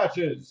 2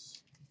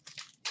 patches.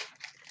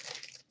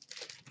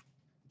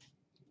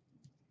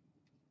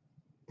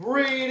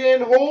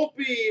 Braden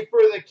Holtby for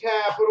the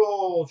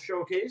Capital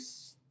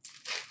Showcase.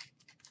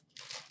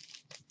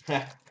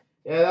 Yeah,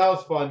 that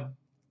was fun.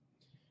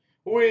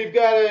 We've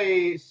got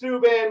a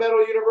Subban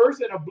Metal Universe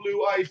and a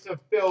Blue Ice of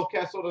Phil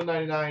Kessel to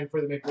 99 for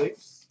the Maple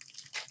Leafs.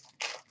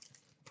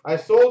 I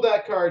sold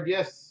that card,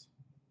 yes.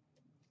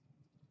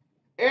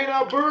 And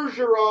a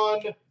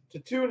Bergeron to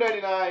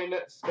 299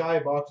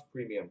 Skybox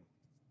Premium.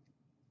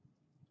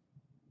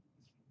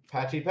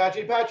 Patchy,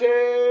 patchy,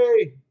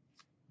 patchy!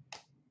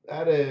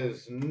 That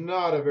is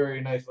not a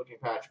very nice looking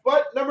patch.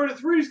 But number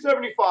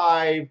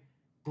 375,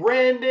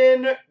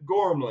 Brandon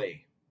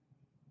Gormley.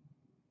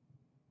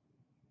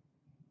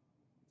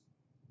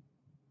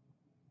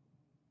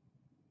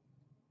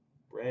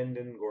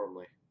 Brandon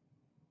Gormley.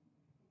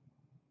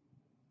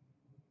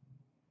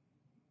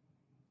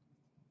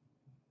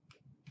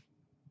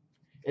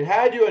 It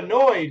had you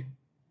annoyed.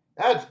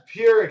 That's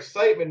pure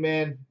excitement,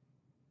 man.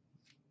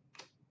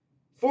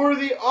 For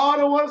the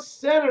Ottawa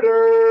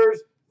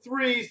Senators,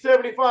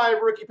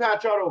 375 rookie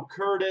patch auto,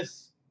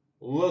 Curtis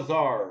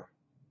Lazar.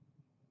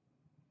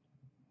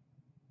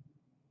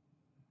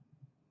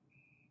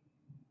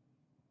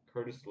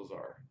 Curtis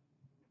Lazar.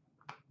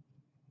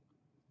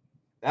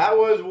 That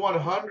was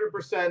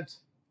 100%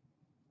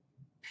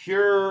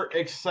 pure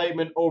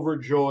excitement over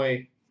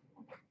joy.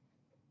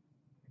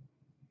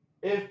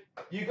 If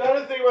you got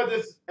to think about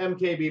this,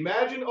 MKB,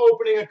 imagine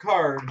opening a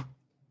card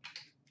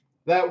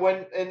that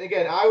when, and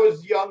again, I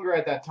was younger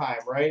at that time,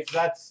 right?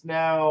 That's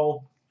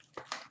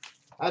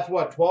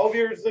what, 12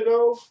 years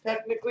ago,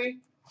 technically?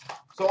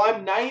 So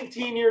I'm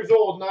 19 years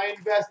old, and I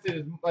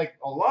invested like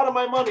a lot of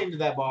my money into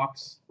that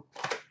box.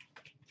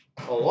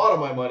 A lot of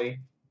my money.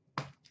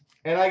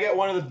 And I get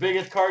one of the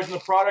biggest cards in the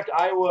product.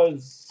 I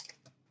was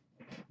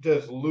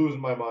just losing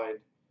my mind.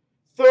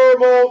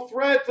 Thermal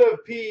Threat of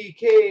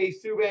PK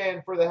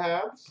Subban for the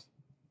Habs.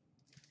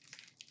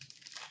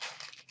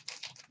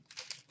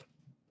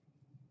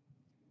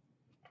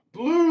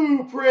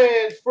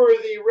 Blueprints for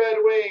the Red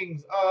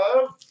Wings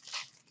of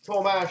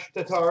Tomas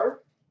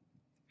Tatar.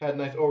 Had a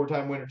nice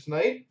overtime winner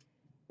tonight.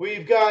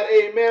 We've got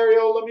a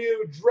Mario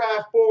Lemieux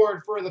draft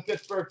board for the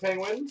Pittsburgh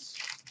Penguins.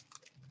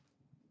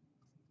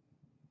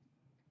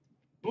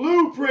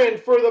 Blueprint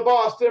for the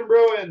Boston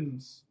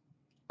Bruins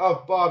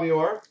of Bobby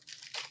Orr.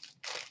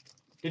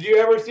 Did you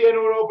ever see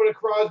anyone open a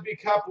Crosby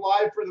Cup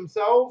live for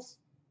themselves?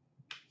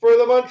 For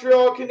the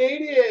Montreal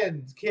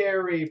Canadiens,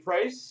 Carey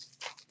Price.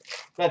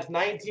 That's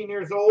 19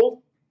 years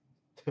old.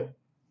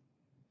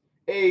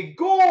 A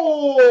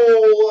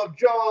goal of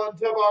John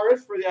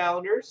Tavares for the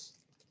Islanders.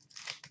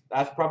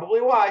 That's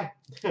probably why.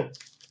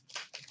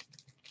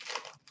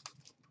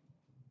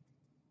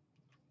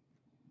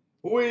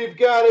 We've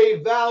got a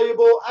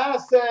valuable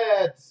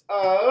assets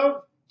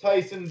of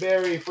Tyson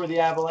Barrie for the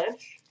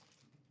Avalanche.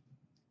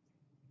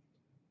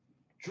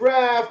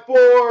 Draft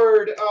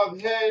board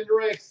of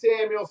Henrik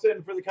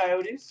Samuelsson for the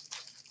Coyotes.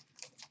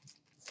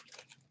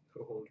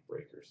 Cone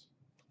breakers.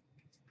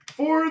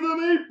 For the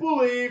Maple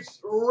Leafs,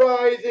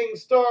 Rising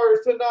Stars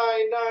to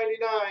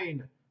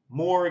 9.99.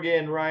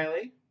 Morgan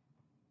Riley.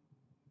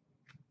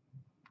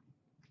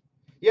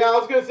 Yeah, I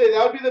was going to say,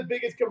 that would be the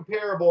biggest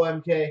comparable,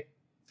 MK.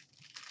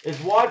 Is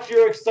watch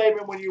your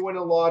excitement when you win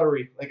a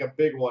lottery, like a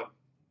big one.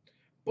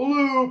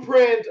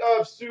 Blueprint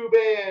of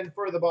Subban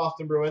for the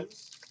Boston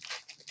Bruins.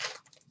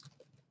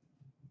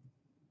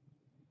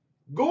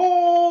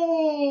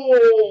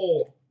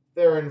 Goal!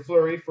 Theron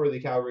Fleury for the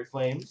Calgary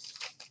Flames.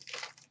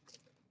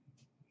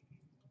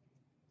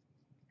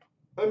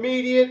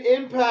 Immediate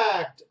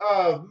impact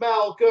of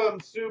Malcolm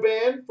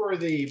Subban for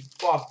the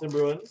Boston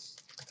Bruins.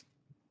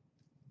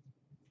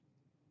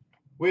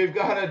 We've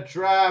got a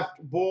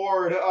draft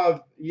board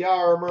of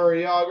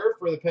Jaromir Jagr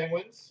for the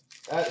Penguins.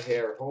 That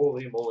hair,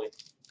 holy moly.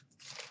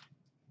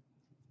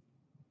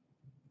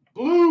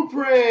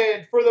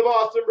 Blueprint for the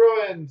Boston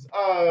Bruins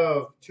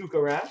of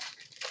Tuukka Rask.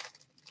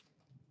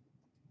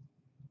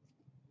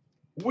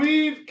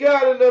 We've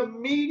got an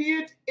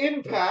immediate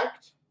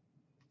impact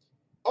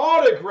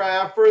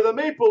autograph for the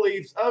Maple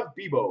Leafs of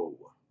Bebo.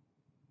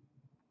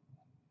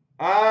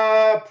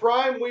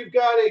 Prime, we've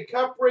got a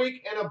cup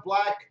break and a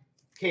black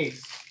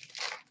case.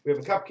 We have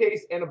a cup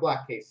case and a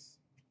black case.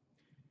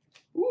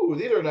 Ooh,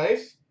 these are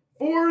nice.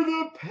 For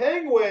the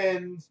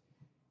Penguins,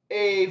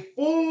 a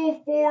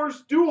full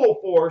force,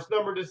 dual force,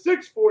 number to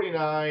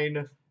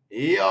 649,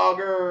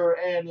 Jagr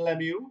and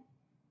Lemieux.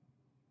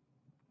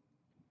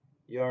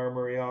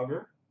 Jaromir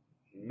Jagr,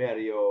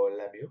 Mario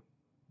Lemieux.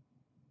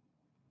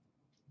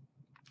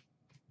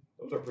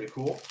 Those are pretty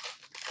cool.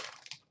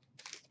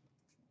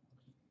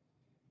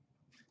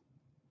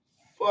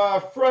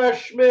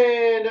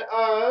 Freshman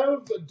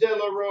of De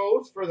La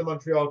Rose for the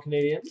Montreal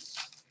Canadiens.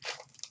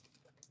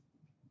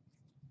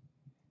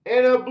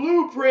 And a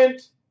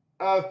blueprint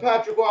of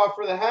Patrick Waugh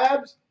for the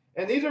Habs.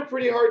 And these are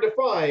pretty hard to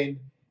find.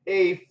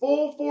 A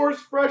full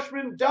force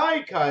freshman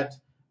die cut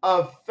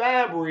of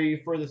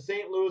Fabry for the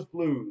St. Louis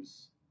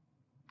Blues.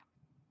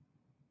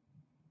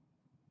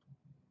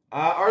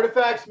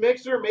 Artifacts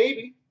mixer,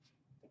 maybe.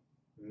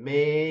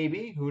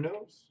 Maybe, who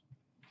knows?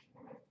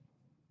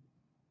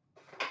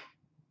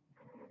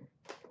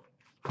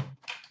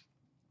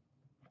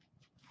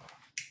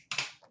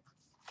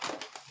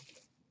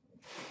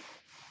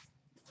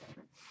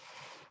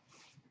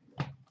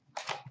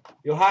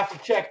 You'll have to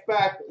check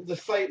back the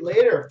site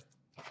later,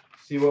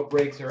 see what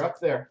breaks are up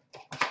there.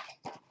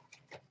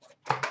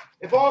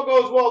 If all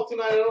goes well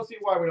tonight, I don't see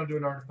why we don't do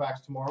an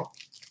artifacts tomorrow.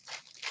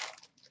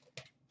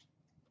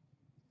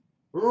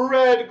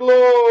 Red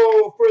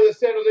Glow for the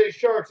San Jose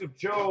Sharks of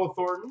Joe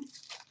Thornton.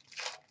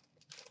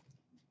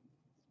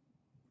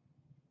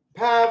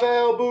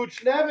 Pavel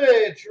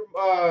Buchnevich,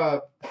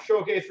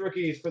 Showcase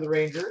Rookies for the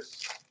Rangers.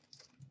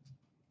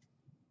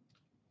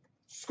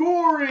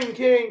 Scoring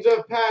Kings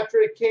of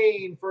Patrick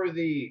Kane for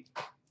the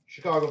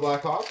Chicago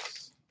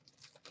Blackhawks.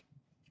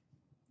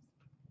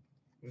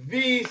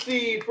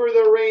 VC for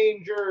the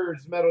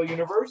Rangers, Metal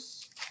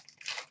Universe.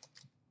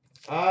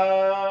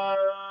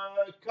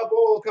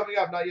 Couple coming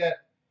up, not yet.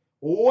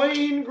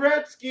 Wayne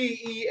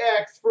Gretzky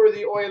EX for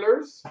the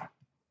Oilers.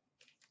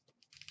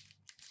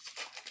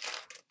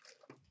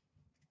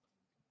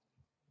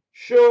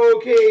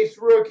 Showcase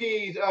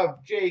rookies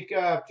of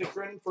Jacob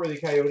Chitrin for the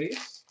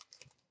Coyotes.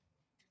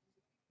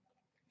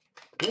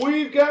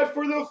 We've got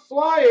for the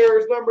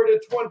Flyers, number to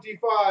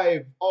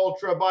 25,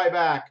 Ultra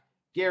Buyback,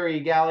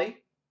 Gary Galley.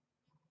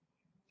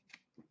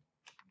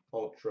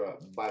 Ultra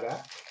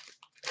Buyback,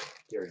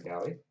 Gary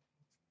Galley.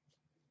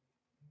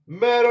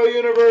 Metal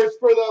Universe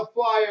for the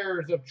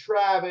Flyers of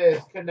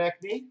Travis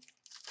Konechny.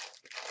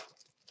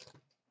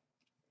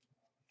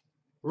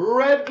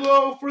 Red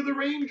Glow for the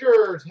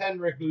Rangers,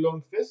 Henrik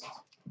Lundqvist.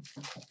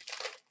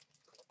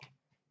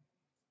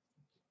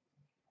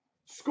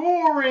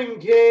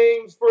 Scoring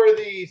Kings for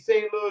the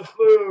St. Louis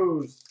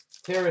Blues,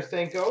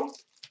 Tarasenko.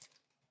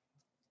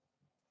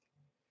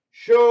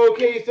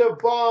 Showcase of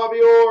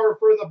Bobby Orr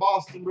for the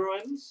Boston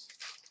Bruins.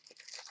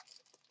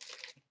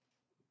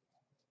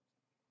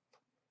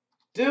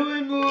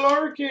 Dylan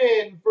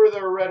Larkin for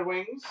the Red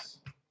Wings.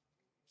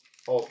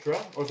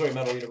 Ultra. Oh, sorry,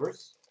 Metal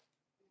Universe.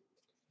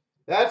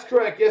 That's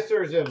correct. Yes,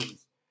 sir,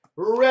 Zims.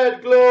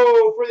 Red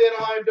Glow for the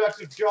Anaheim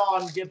Ducks of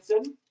John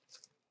Gibson.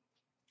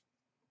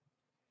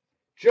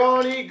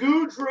 Johnny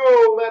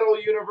Gaudreau Metal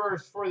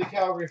Universe for the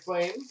Calgary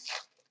Flames.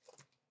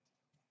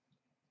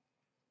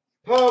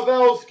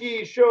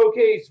 Pavelski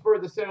Showcase for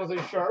the San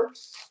Jose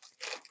Sharks.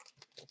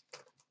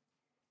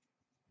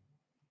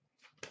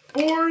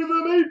 For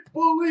the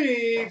Maple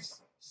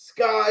Leafs,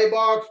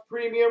 Skybox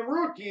Premium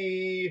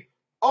Rookie,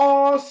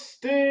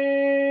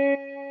 Austin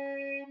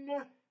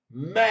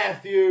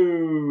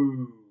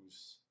Matthews.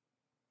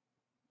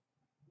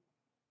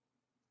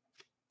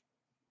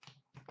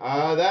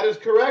 That is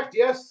correct,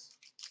 yes.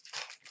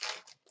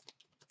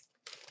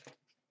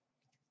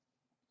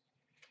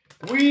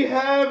 We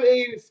have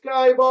a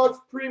Skybox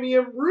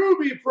Premium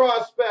Ruby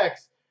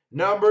Prospects,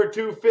 number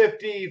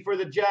 250 for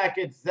the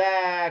Jackets,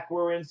 Zach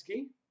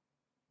Werenski.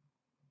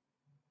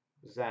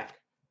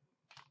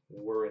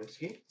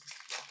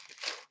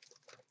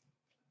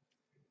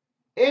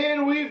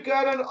 And we've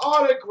got an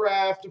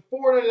autograph to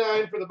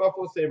 499 for the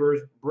Buffalo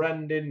Sabres,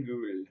 Brendan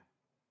Gould.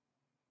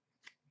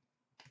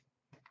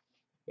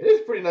 It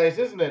is pretty nice,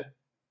 isn't it?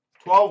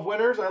 12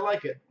 winners, I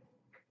like it.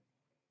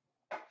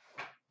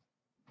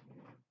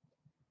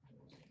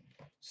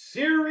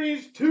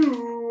 Series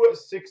 2,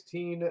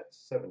 16-17.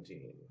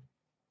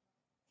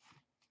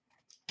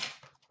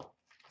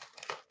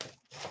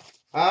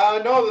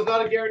 No, there's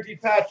not a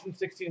guaranteed patch in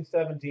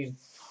 16-17.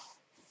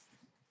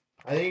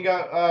 I think you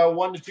got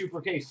 1 to 2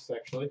 per case,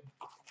 actually.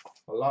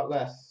 A lot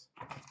less.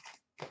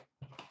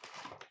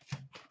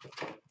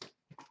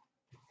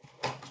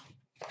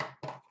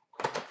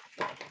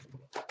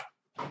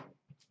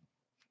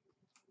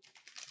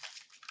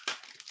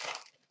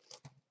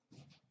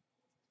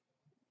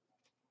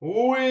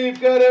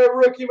 We've got a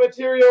rookie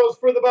materials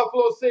for the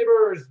Buffalo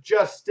Sabres,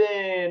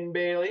 Justin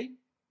Bailey.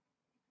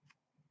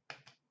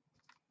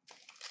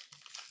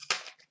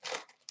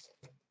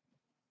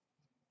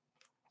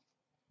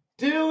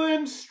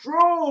 Dylan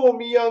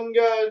Strome, Young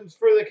Guns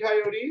for the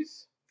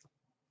Coyotes.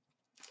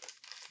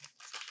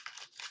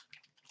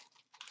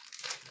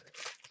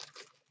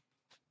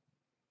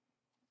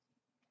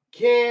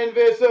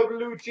 Canvas of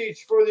Lucic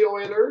for the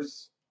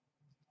Oilers.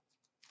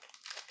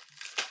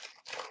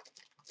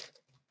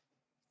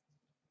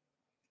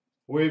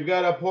 We've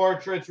got a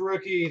Portraits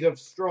Rookies of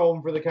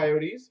Strome for the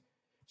Coyotes.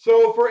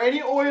 So for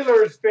any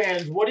Oilers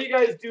fans, what do you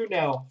guys do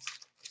now?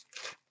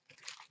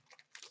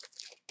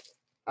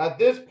 At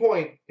this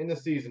point in the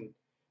season,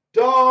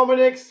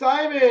 Dominic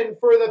Simon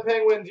for the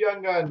Penguins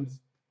Young Guns.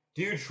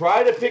 Do you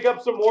try to pick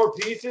up some more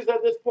pieces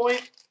at this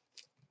point?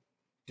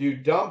 Do you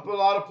dump a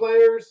lot of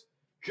players?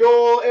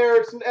 Joel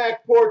Eriksson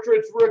Ek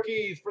Portraits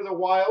Rookies for the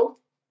Wild.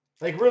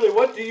 Like, really,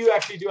 what do you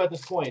actually do at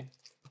this point?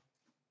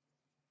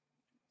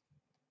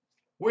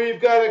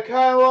 We've got a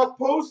Kyle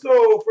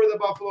Okposo for the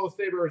Buffalo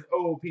Sabres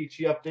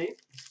OPG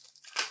update.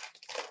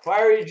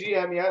 Fiery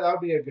GM, yeah, that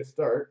would be a good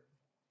start.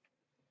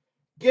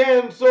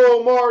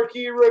 Gensel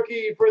Marquee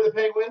Rookie for the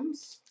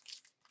Penguins.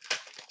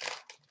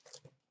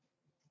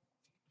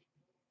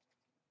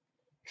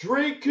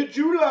 Drake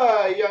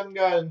Caggiula Young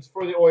Guns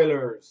for the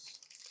Oilers.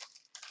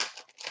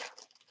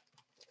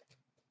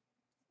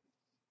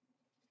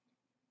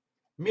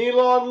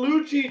 Milan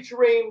Lucic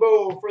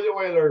Rainbow for the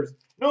Oilers.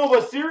 No,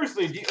 but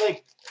seriously, do you,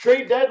 like,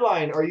 trade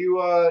deadline, are you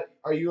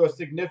a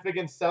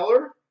significant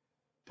seller?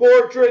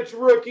 Portraits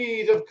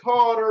Rookies of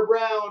Connor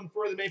Brown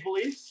for the Maple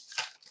Leafs.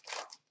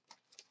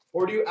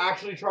 Or do you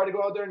actually try to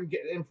go out there and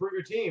improve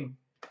your team?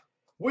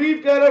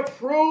 We've got a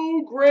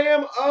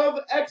Program of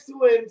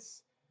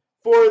Excellence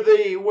for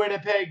the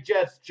Winnipeg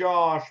Jets,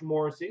 Josh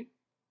Morrissey.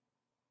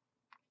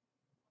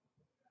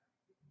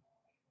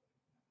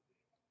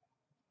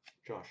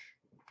 Josh.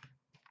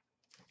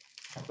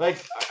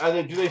 Like,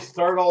 do they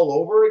start all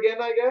over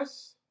again, I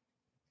guess?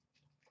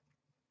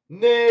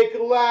 Nick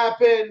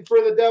Lappin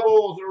for the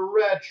Devils,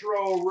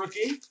 Retro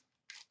Rookie.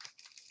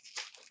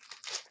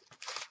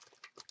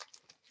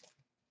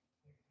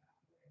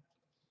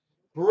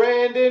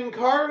 Brandon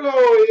Carlo,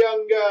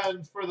 Young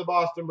Guns for the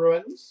Boston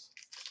Bruins.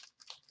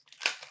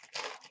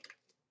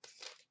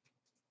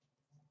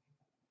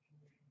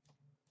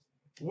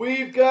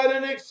 We've got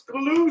an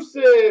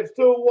exclusive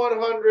to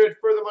 100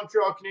 for the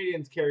Montreal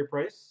Canadiens, Carey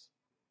Price.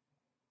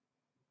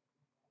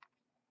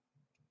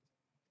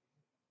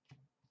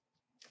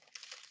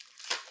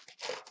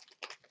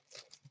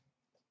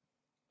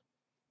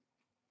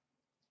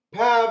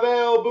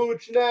 Pavel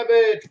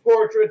Buchnevich,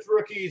 Portraits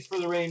Rookies for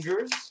the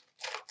Rangers.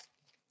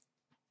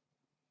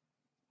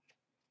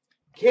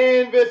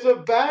 Canvas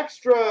of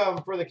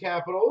Backstrom for the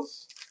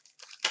Capitals.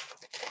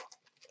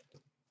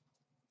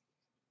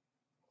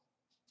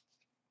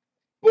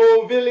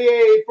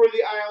 Beauvillier for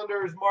the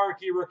Islanders,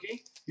 marquee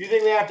rookie. You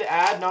think they have to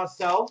add, not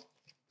sell?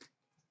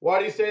 Why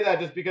do you say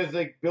that? Just because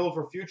they build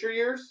for future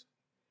years?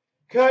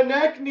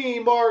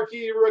 Konechny,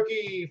 marquee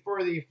rookie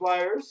for the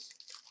Flyers.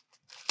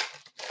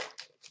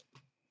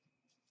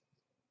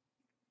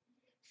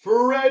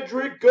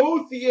 Frederick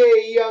Gauthier,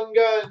 Young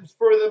Guns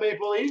for the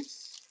Maple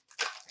Leafs.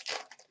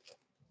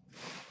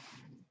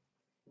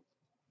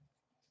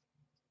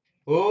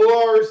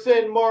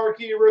 Larson,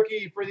 marquee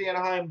rookie for the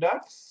Anaheim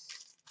Ducks.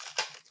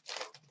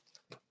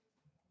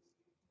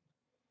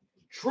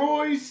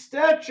 Troy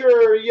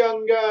Stecher,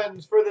 Young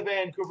Guns for the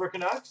Vancouver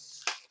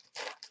Canucks.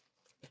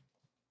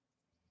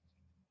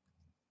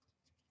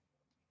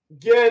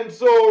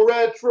 Gensel,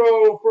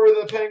 retro for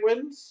the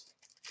Penguins.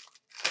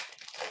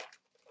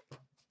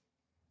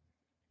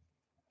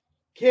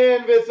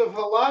 Canvas of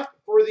Halak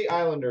for the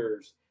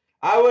Islanders.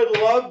 I would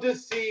love to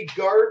see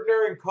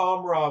Gardner and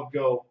Komarov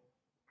go.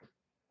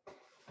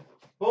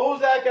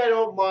 Bozak, I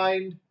don't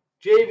mind.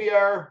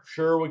 JVR,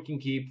 sure, we can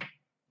keep.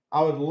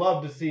 I would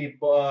love to see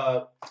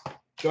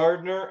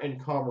Gardner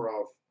and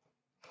Komarov.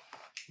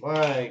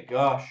 My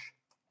gosh.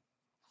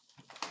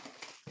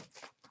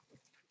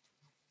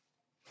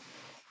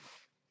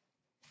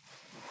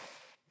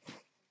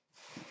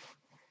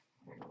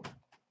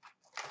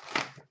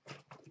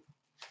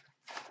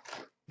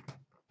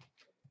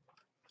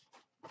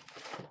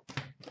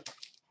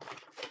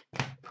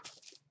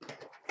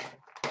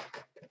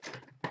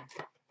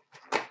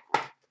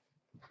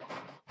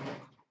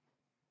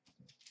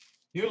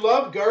 You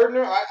love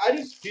Gardner? I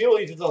just feel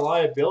he's just a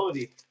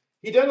liability.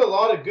 He did a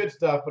lot of good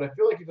stuff, but I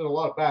feel like he did a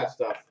lot of bad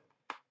stuff.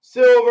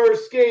 Silver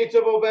Skates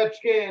of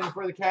Ovechkin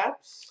for the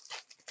Caps.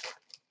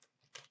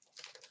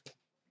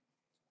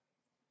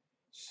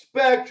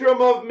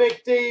 Spectrum of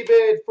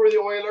McDavid for the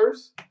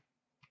Oilers.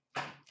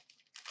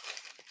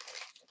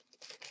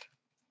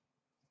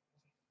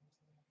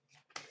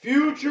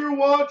 Future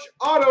Watch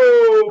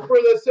Auto for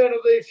the San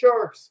Jose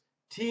Sharks,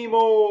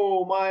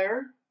 Timo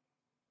Meier.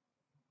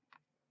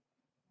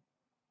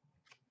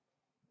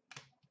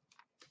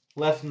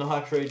 Let's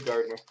not trade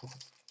Gardner.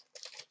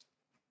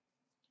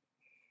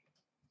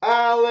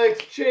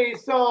 Alex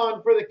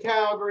Chason for the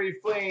Calgary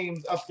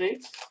Flames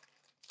updates.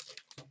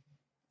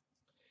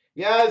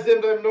 Yeah,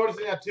 Zim, I'm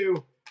noticing that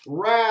too.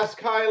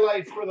 Rask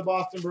highlights for the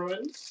Boston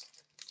Bruins.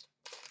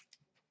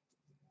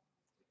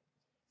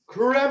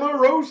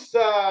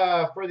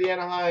 Cremarosa for the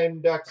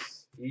Anaheim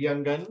Ducks,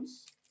 Young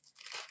Guns.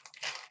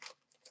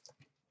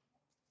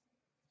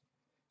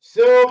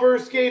 Silver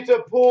Skates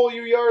of Paul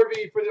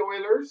Uyarvi for the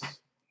Oilers.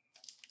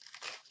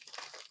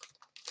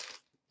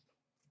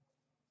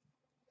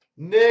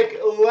 Nick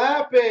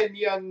Lappin,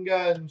 Young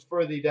Guns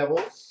for the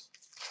Devils.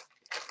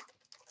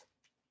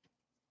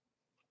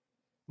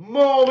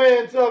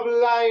 Moments of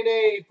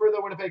Line for the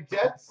Winnipeg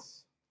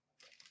Jets.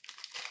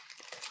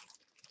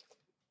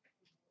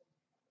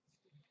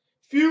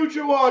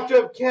 Future Watch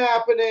of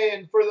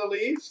Kapanen for the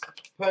Leafs.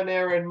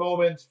 Panarin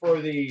Moments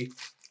for the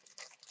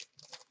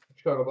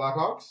Chicago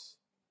Blackhawks.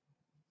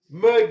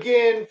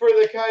 McGinn for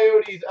the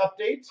Coyotes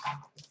update.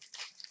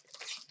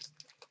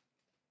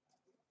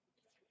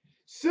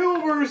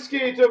 Silver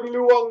Skate of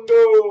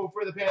Luongo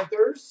for the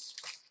Panthers.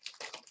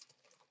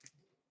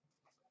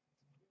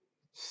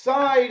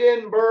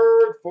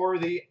 Seidenberg for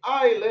the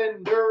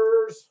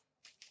Islanders.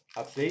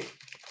 Update.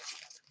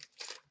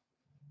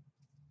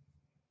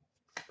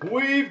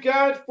 We've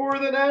got for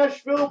the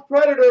Nashville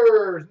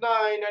Predators,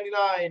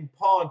 $9.99,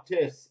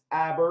 Pontus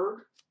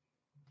Aber.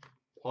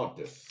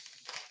 Pontus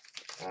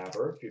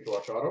Aber, Future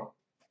Watch Auto.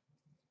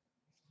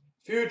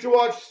 Future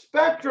Watch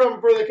Spectrum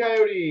for the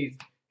Coyotes,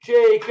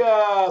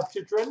 Jacob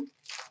Chitrin.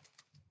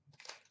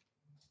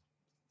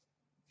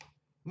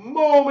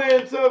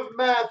 Moments of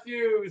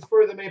Matthews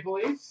for the Maple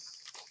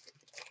Leafs.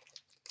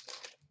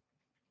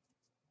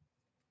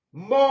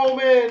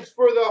 Moments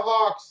for the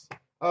Hawks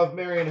of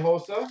Marian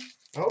Hossa.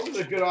 I hope there's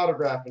a good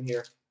autograph in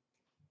here.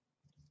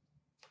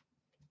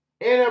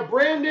 And a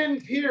Brandon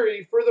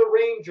Peary for the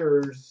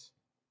Rangers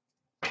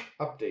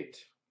update.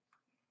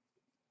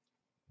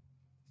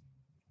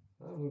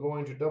 I'm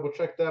going to double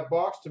check that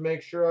box to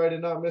make sure I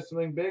did not miss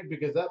something big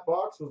because that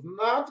box was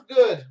not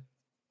good.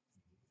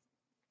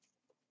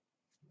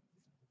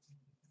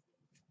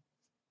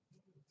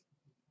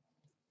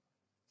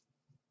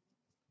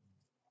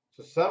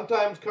 So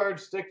sometimes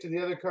cards stick to the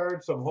other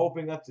card, so I'm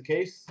hoping that's the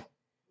case.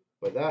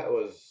 But that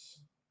was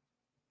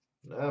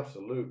an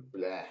absolute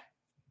blah.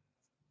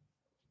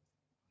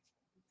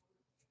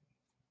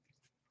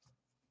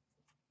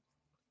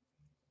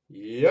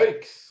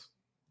 Yikes.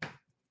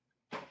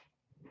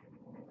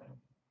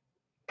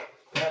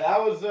 that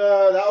was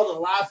a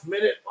last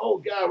minute. Oh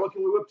God, what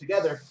can we whip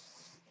together?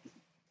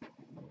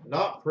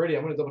 Not pretty.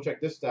 I'm gonna double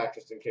check this stack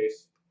just in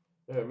case.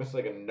 I missed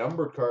like a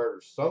numbered card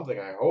or something.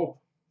 I hope.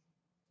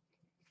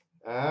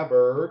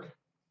 Aberg,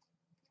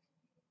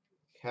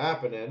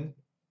 Kapanen.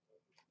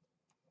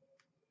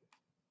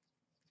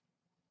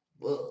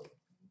 Ugh.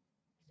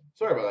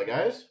 Sorry about that,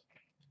 guys.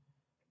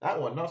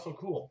 That one not so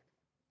cool.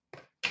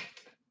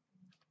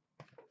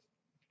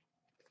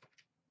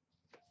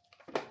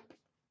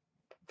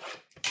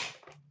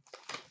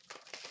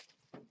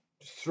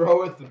 Just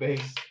throw it the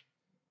base.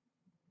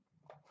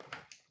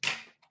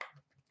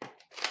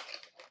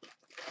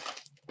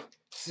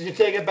 So you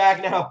take it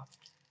back now.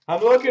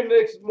 I'm looking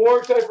more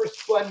excited for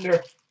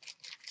Splendor.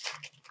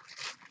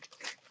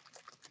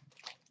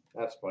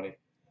 That's funny.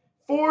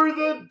 For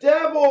the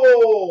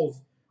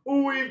Devils,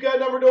 we've got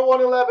number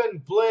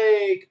 111,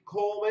 Blake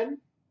Coleman.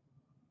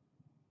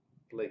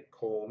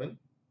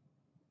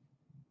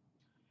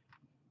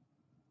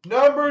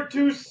 Number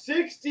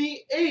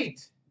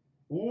 268,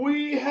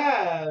 we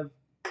have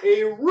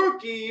a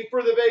rookie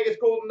for the Vegas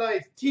Golden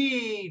Knights,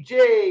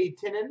 TJ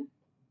Tinen.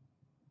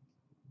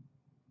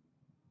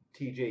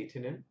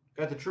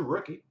 Got the true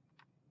rookie.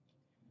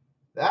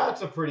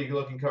 That's a pretty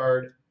looking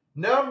card.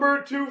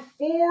 Number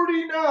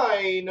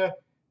 249,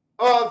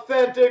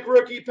 authentic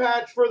rookie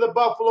patch for the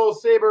Buffalo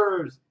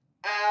Sabres,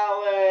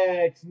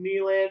 Alex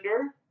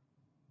Nylander.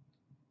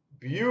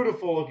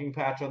 Beautiful looking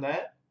patch on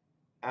that,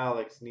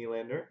 Alex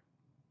Nylander.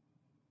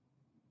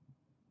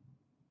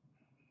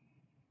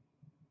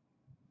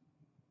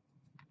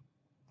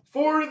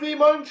 For the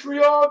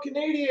Montreal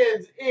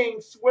Canadiens,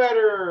 ink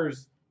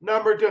sweaters,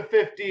 number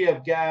 250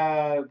 of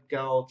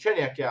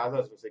Galchenyuk. Yeah, I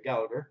was going to say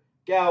Gallagher.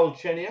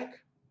 Galchenyuk.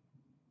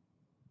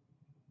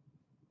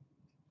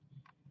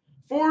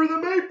 For the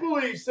Maple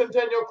Leafs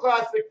Centennial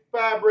Classic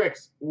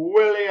Fabrics,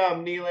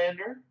 William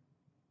Nylander.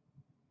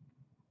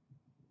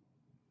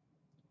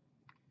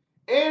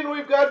 And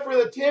we've got for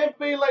the Tampa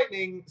Bay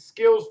Lightning,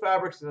 Skills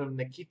Fabrics of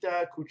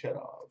Nikita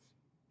Kucherov.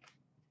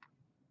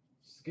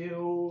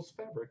 Skills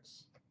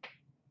Fabrics.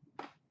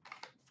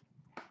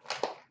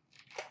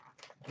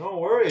 No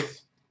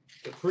worries.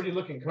 It's a pretty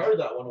looking card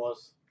that one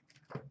was.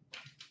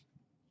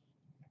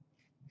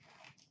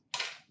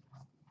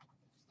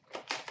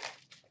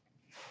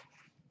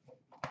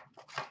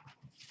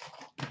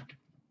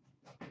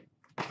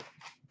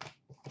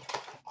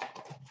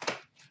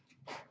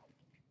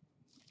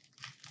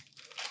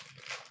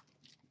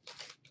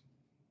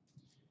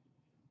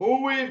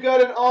 We've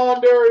got an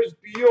Anders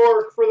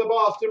Bjork for the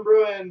Boston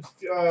Bruins,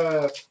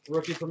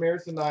 rookie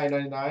premieres to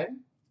 $9.99.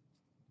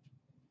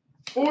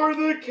 For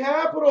the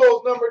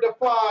Capitals, number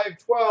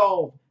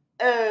 512,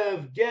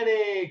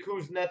 Evgeny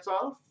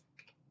Kuznetsov.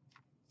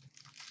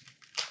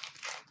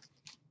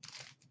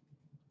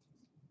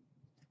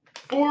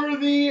 For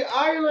the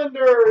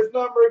Islanders,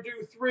 number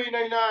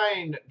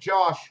 399,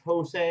 Josh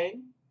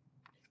Hosang,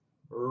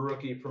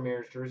 rookie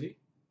premieres jersey,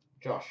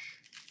 Josh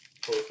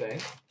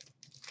Hosang.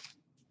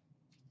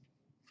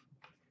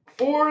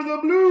 For the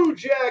Blue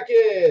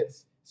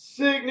Jackets,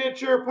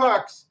 signature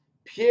pucks,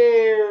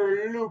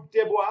 Pierre-Luc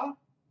Dubois.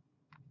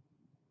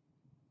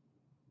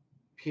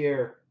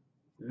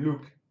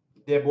 Pierre-Luc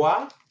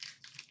Dubois.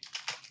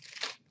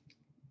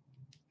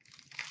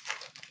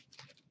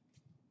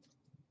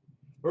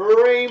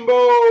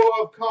 Rainbow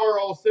of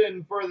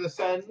Carlson for the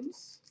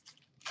Sens.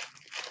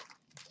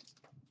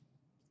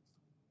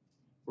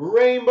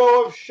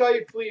 Rainbow of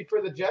Scheifele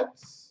for the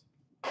Jets.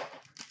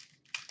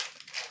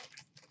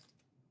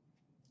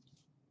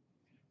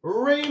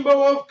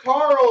 Rainbow of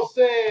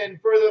Carlson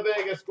for the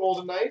Vegas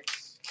Golden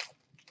Knights.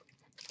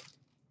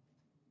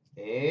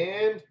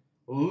 And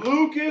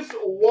Lucas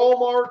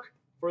Wallmark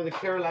for the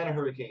Carolina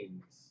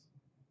Hurricanes.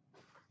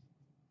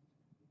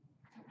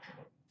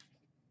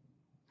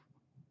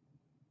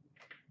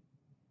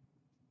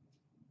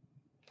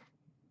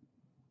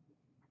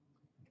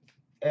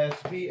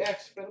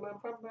 SPX.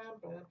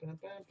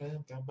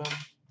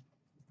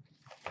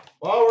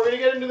 Well, we're going to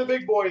get into the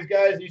big boys,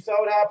 guys. You saw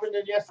what happened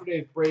in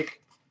yesterday's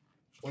break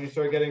when you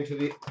start getting to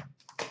the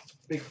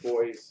big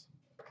boys.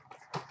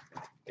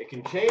 It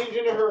can change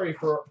in a hurry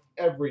for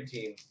every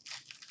team.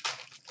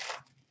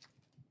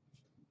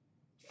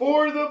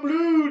 For the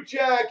Blue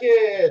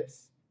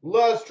Jackets,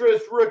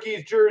 lustrous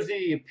rookies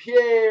jersey,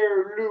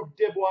 Pierre-Luc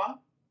Dubois.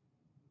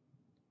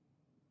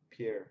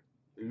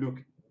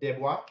 Pierre-Luc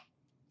Dubois.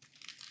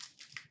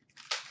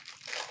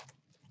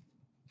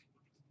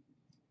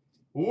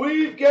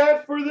 We've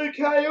got for the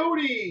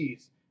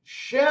Coyotes,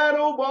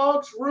 Shadow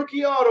Box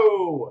rookie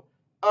auto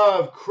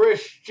of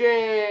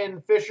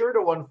Christian Fischer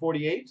to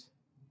 148.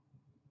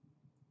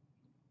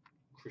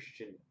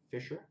 Christian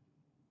Fischer.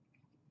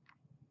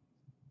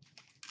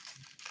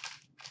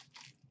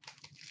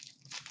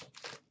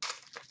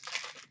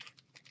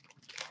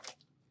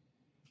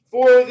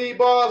 For the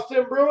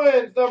Boston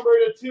Bruins, number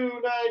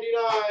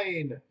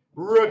 299,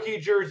 rookie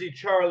jersey,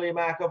 Charlie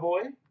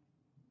McAvoy.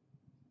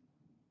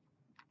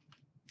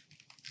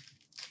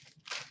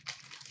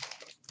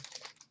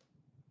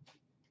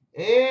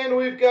 And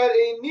we've got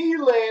a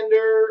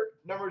Nylander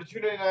number to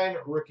 299,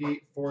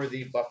 rookie for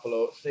the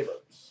Buffalo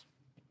Sabres.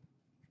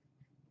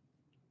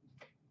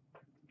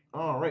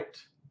 All right.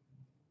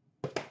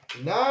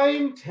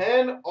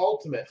 9/10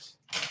 Ultimate.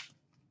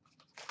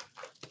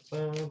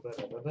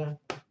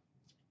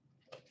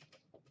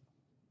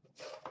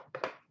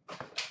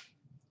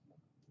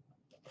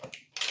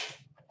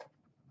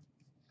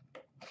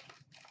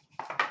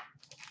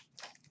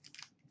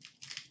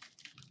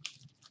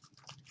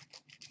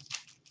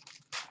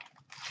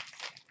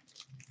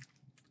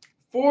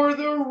 For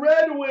the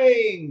Red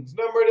Wings,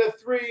 number to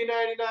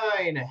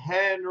 399,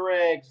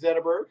 Henrik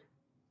Zetterberg.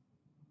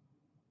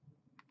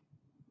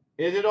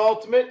 Is it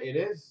Ultimate? It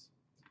is.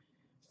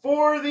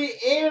 For the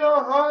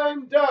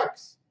Anaheim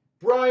Ducks,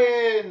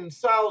 Brian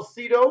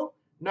Salcedo,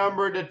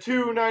 number to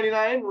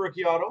 299,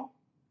 rookie auto.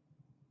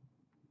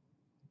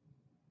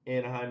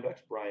 Anaheim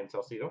Ducks, Brian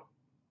Salcedo.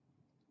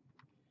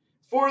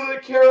 For the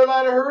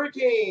Carolina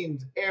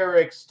Hurricanes,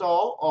 Eric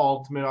Stahl,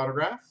 Ultimate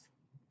autograph.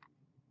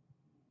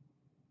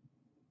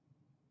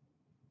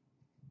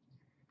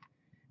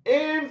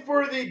 And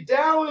for the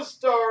Dallas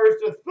Stars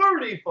to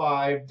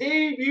 35,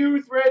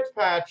 debut Threads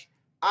patch,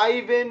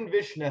 Ivan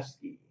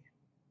Vishnevsky.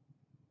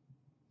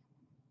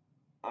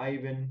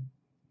 Ivan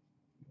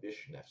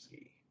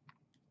Vishnevsky.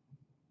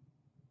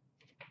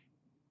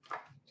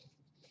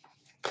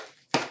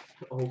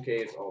 Okay,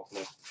 it's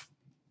Ultimate.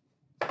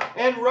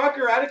 And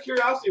Rucker, out of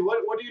curiosity,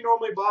 what do you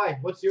normally buy?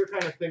 What's your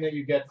kind of thing that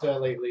you get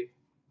lately?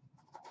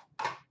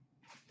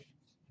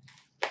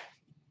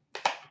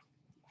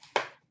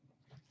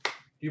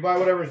 Do you buy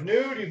whatever's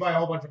new? Do you buy a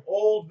whole bunch of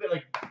old,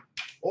 like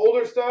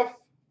older stuff?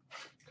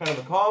 Kind of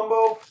a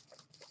combo.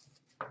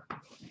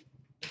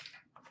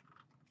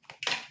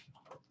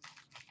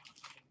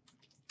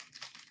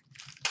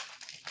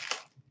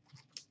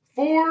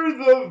 For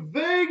the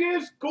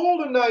Vegas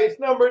Golden Knights,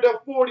 number to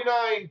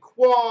 49,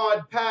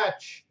 quad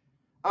patch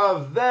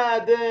of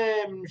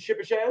Vadim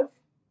Shipachyov.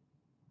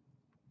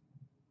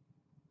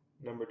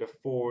 Number to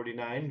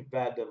 49,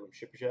 Vadim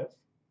Shipachyov.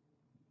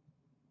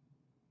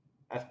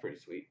 That's pretty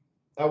sweet.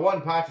 That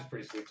one patch is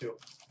pretty sweet too.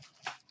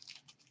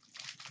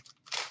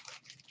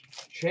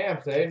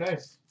 Champs, eh?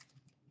 Nice.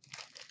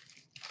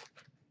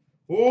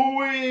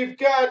 We've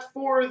got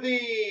for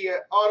the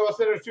Ottawa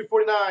Senators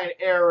 249,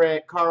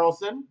 Erik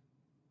Karlsson.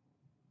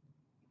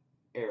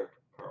 Erik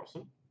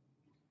Karlsson.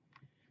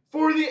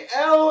 For the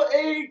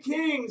LA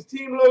Kings,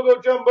 team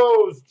logo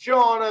jumbos,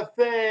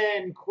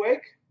 Jonathan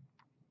Quick.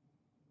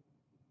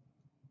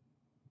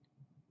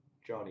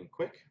 Johnny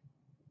Quick.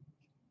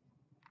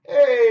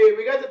 Hey,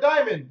 we got the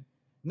diamond.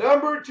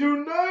 Number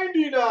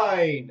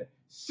 299,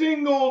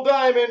 single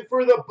diamond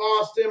for the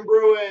Boston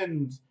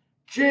Bruins,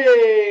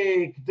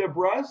 Jake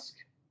DeBrusk.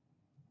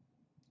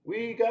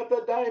 We got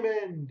the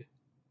diamond,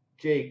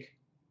 Jake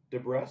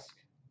DeBrusk.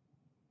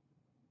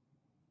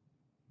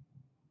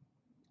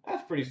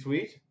 That's pretty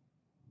sweet.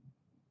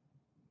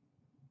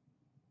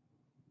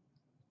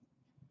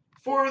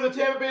 For the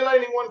Tampa Bay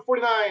Lightning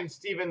 149,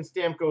 Steven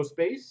Stamkos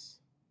base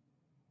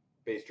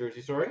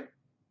jersey, sorry.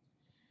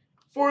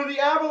 For the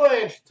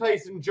Avalanche,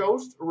 Tyson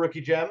Jost,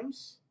 rookie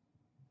gems.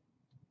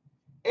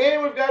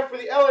 And we've got for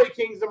the LA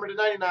Kings, number to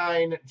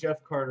 99,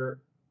 Jeff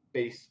Carter,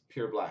 base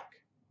pure black.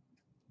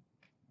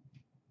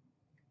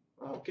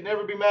 Well, can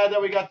never be mad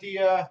that we got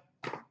the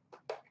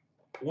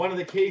one of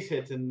the case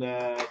hits in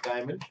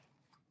diamond.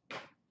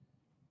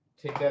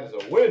 Take that as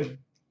a win.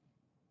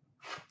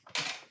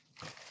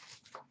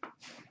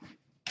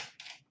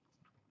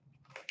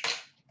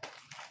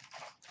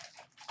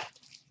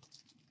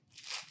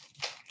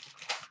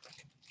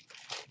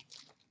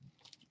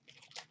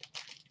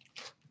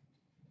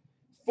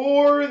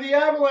 For the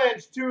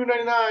Avalanche,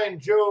 299,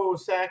 Joe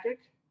Sakic.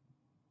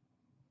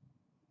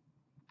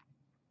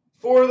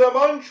 For the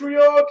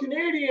Montreal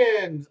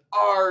Canadiens,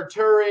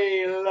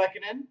 Arturi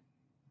Lehkonen.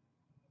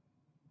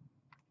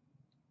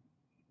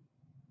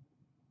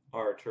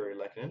 Arturi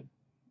Lehkonen.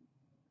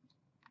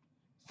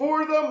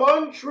 For the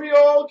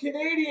Montreal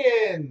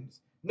Canadiens,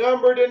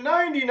 number to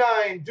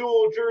 99,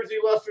 dual jersey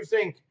luster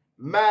sync,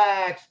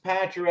 Max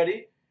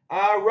Pacioretty.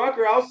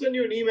 Rucker, I'll send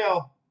you an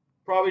email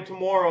probably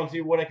tomorrow and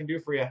see what I can do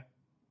for you.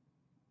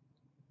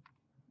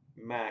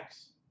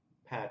 Max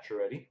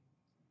Pacioretty.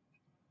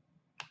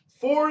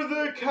 For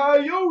the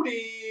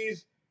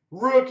Coyotes,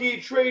 rookie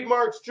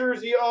trademarks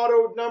jersey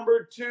auto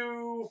number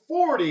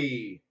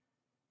 240,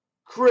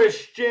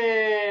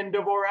 Christian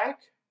Dvorak.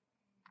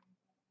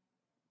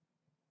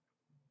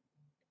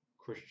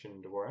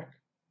 Christian Dvorak.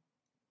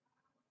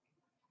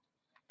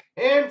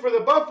 And for the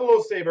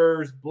Buffalo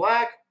Sabres,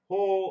 black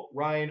hole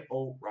Ryan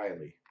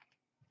O'Reilly.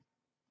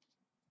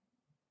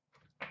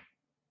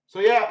 So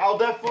yeah, I'll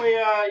definitely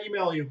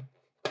email you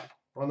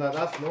on that.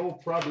 That's no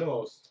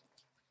problemos.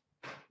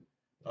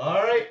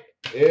 All right,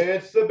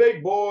 it's the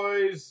big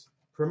boys.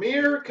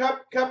 Premier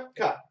Cup.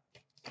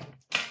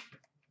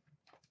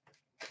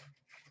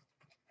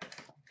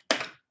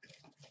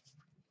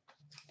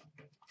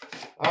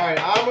 All right,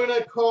 I'm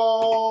going to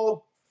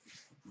call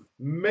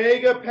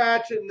Mega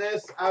Patch in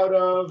this out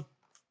of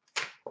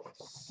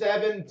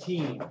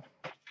 17.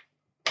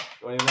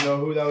 Don't even know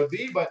who that would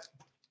be, but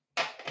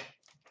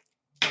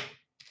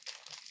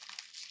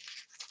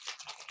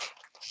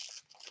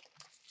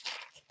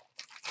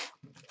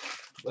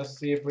let's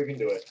see if we can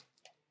do it.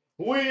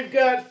 We've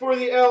got for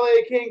the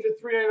LA Kings at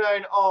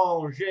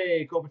 $3.99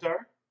 Angers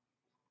Kopitar.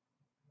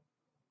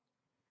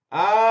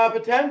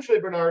 Potentially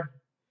Bernard.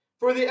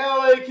 For the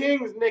LA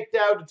Kings, Nick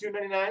Dowd to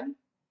 $2.99.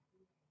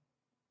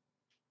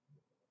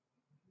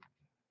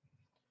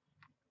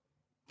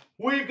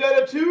 We've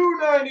got a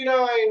 $2.99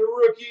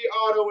 rookie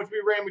auto, which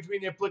we ran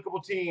between the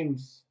applicable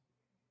teams.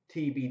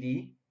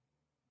 TBD.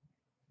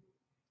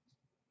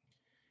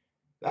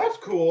 That's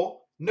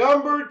cool.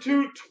 Number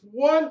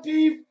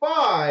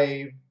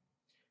 225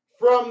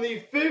 from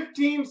the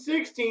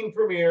 15-16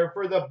 premiere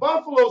for the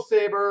Buffalo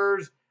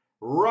Sabres,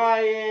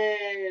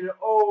 Ryan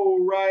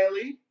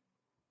O'Reilly.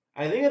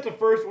 I think that's the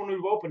first one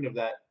we've opened of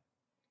that.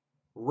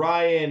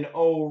 Ryan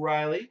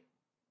O'Reilly.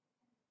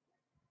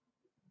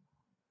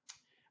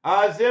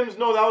 Zims,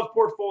 no, that was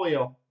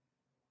portfolio.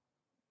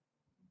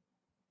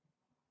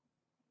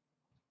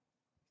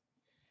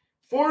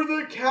 For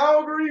the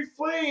Calgary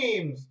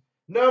Flames,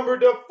 number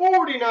to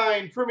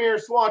 49 premier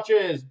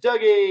swatches,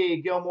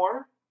 Dougie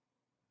Gilmore.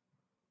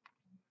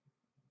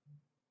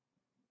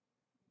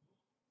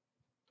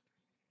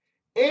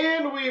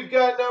 And we've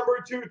got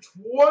number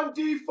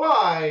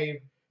 225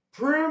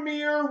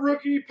 premier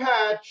rookie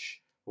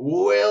patch,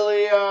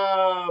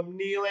 William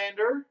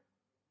Nylander.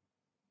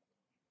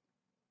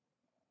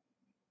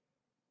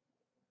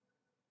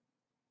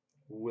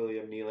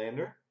 William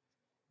Nylander.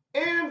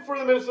 And for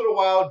the Minnesota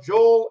Wild,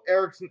 Joel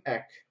Eriksson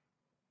Ek.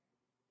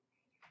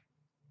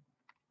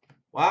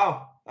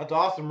 Wow, that's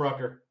awesome,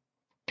 Rucker.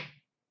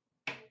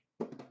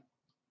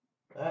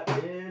 That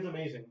is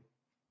amazing.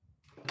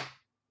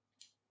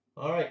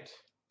 All right.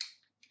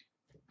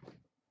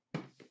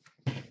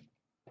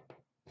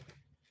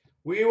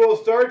 We will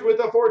start with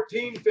the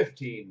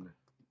 14-15.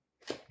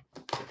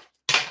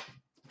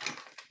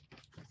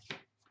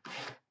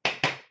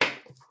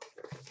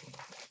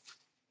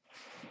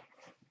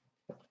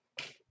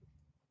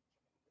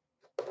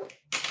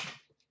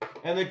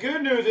 And the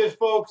good news is,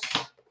 folks,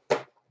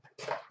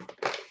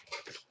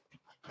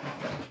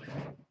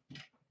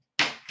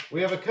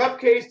 we have a cup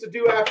case to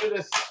do after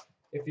this,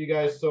 if you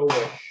guys so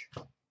wish.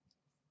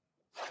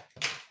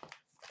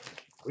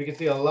 We can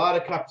see a lot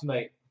of cup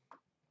tonight.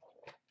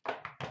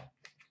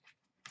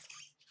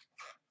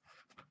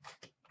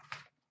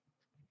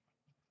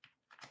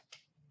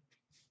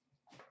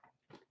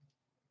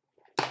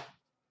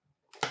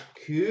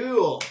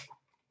 Cool.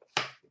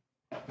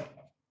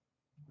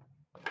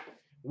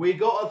 We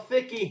got a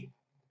thickie.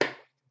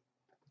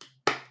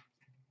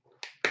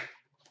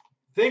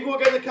 Think we'll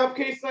get the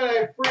cupcake tonight?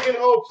 I freaking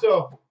hope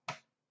so.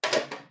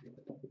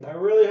 I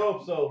really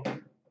hope so.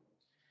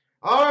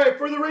 All right,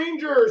 for the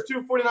Rangers,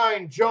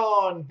 249,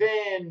 John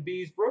Van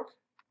Beesbrook.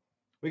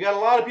 We got a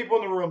lot of people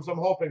in the room, so I'm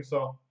hoping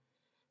so.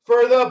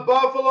 For the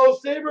Buffalo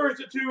Sabres,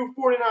 to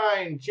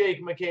 249,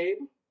 Jake McCabe.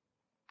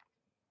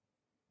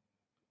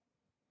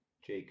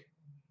 Jake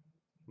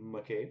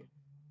McCabe.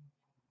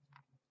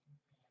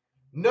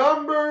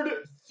 Numbered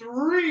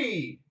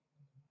 3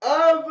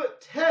 of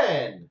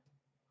 10.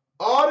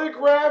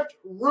 Autographed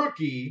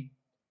rookie,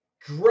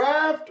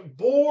 draft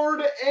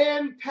board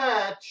and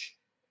patch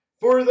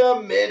for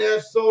the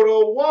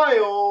Minnesota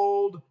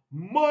Wild,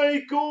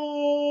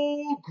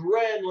 Michael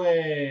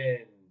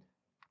Granlund.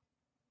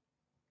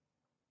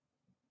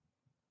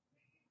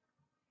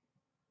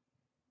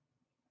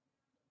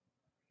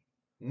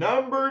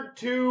 Number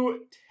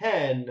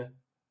 210,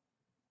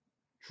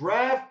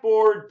 draft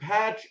board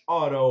patch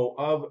auto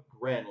of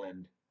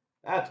Granlund.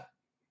 That's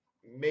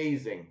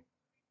amazing.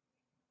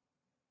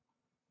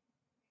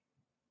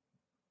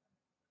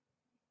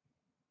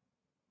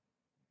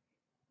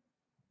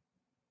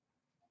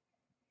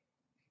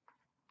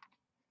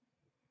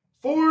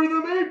 For the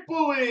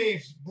Maple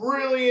Leafs,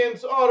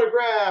 Brilliance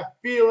autograph,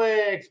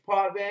 Felix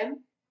Potvin.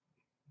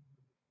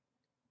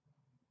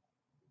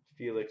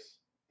 Felix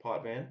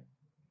Potvin.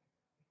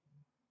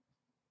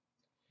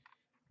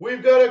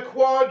 We've got a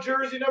quad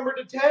jersey number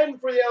to 10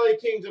 for the LA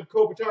Kings of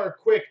Kopitar,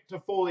 Quick to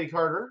Foley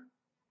Carter.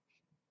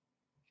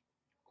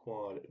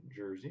 Quad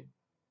jersey.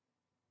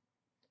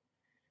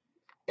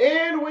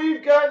 And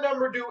we've got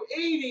number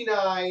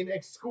 289,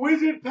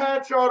 exquisite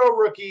patch auto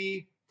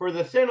rookie for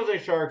the San Jose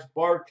Sharks,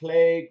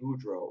 Barclay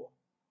Goodrow.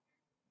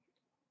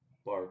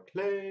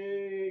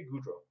 Barclay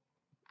Goodrow.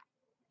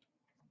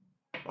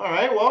 All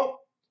right,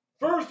 well,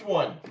 first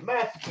one,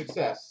 massive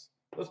success.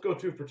 Let's go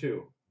 2 for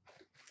 2.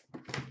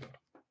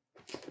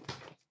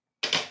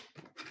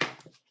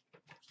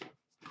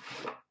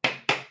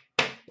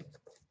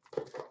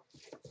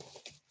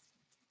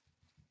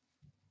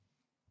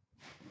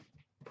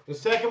 The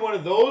second one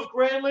of those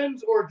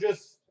Granlunds, or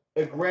just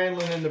a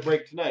Granlund in the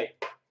break tonight?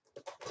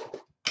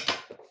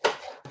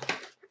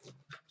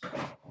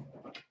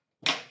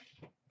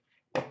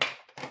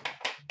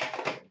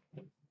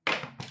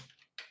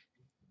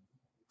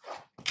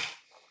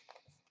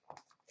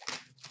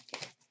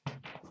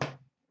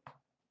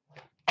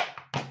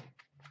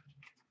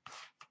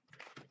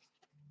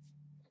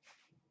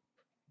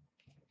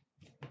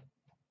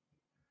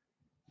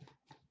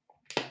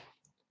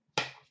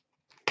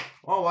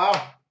 Oh,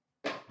 wow.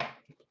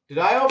 Did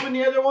I open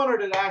the other one or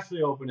did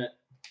Ashley open it?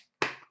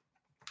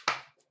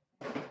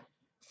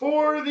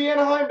 For the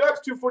Anaheim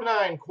Ducks,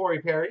 249, Corey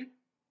Perry.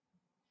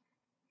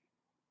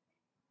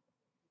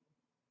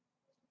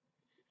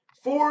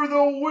 For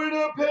the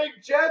Winnipeg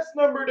Jets,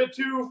 number to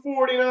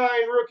 249,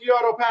 rookie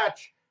auto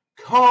patch,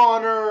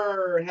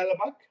 Connor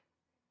Hellebuyck.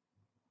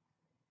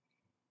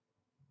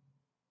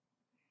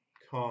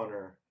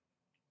 Connor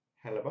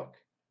Hellebuyck.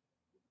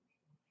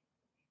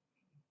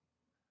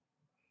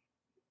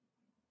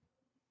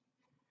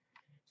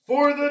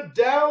 For the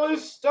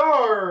Dallas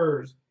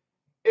Stars,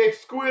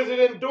 exquisite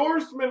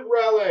endorsement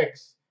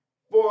relics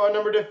for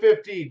number to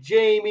 50,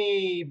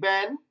 Jamie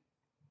Benn.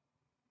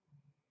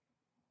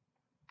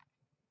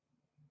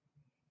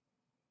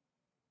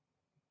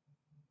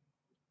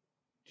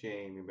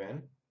 Jamie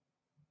Benn.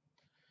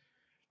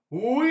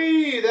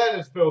 That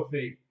is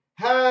filthy.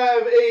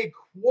 Have a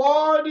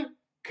Quad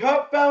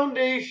Cup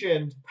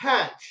Foundations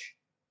patch,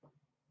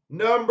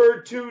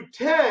 number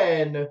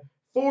 210,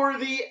 for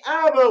the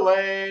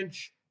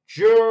Avalanche,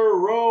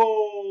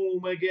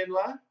 Jerome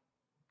McGinley.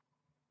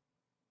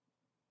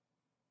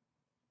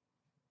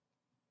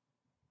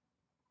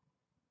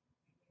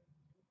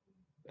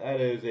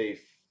 That is a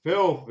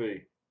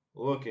filthy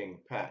looking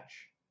patch.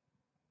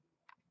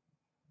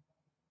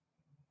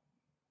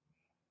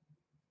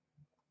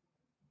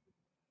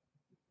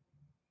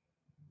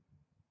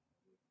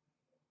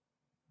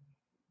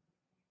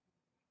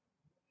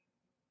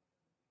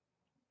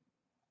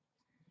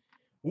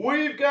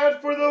 We've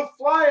got for the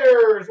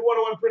Flyers,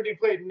 101 printing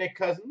plate, Nick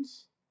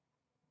Cousins.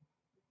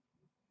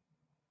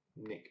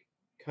 Nick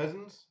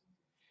Cousins.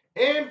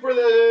 And for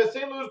the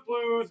St. Louis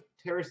Blues,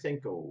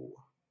 Tarasenko.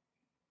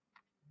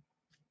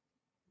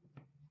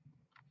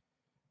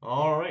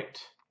 All right.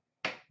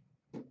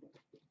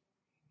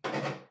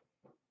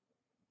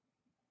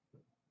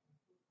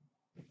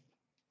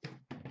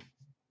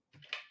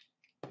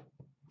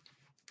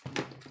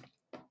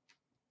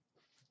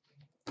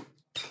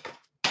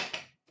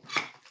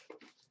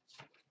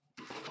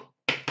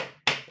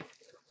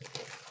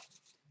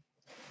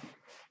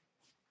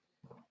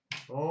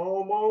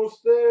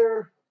 Almost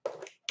there.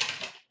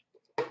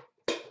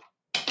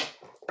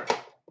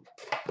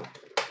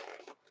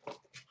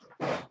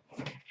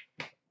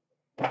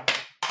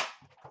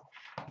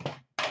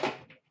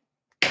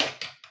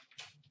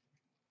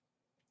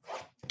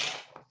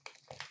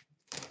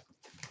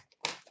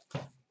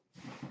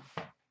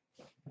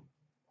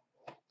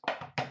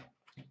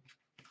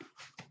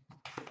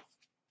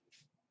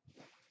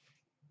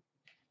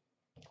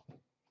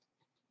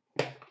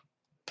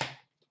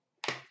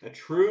 A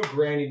true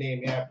granny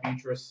name, yeah,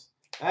 Beatrice.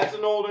 That's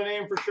an older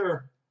name for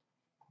sure.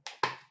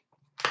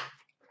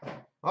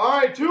 All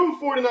right,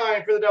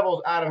 249 for the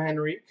Devils, Adam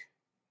Henrique.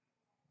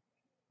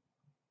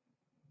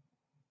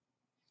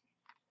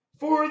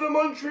 For the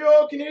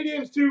Montreal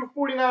Canadiens,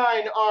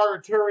 249,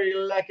 Arturi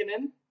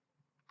Lehkonen.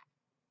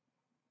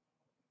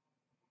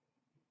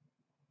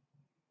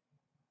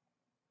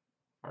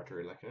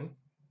 Arturi Lehkonen.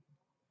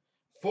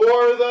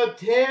 For the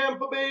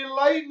Tampa Bay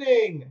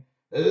Lightning,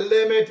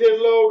 limited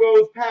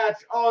logos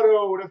patch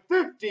auto to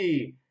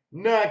 50,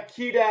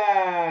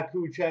 Nikita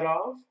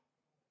Kucherov.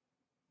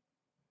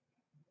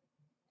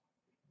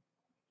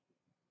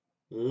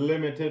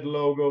 Limited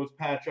logos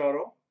patch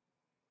auto,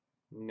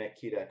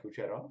 Nikita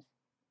Kucherov.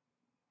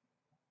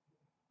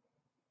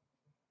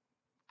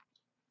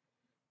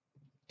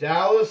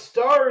 Dallas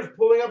Stars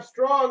pulling up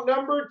strong,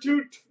 number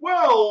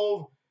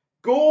 212,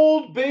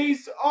 gold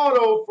base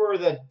auto for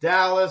the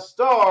Dallas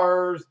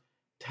Stars,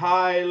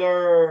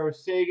 Tyler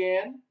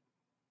Seguin.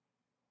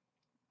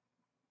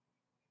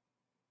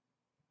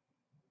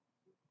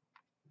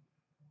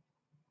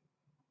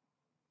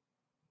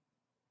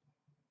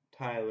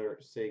 Tyler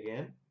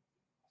Seguin.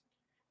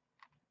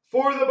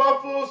 For the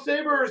Buffalo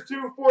Sabres,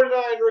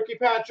 249 rookie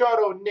patch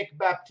auto, Nick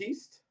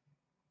Baptiste.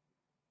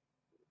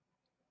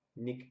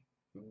 Nick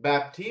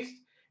Baptiste.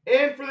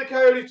 And for the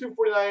Coyotes,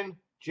 249,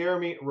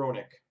 Jeremy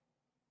Roenick.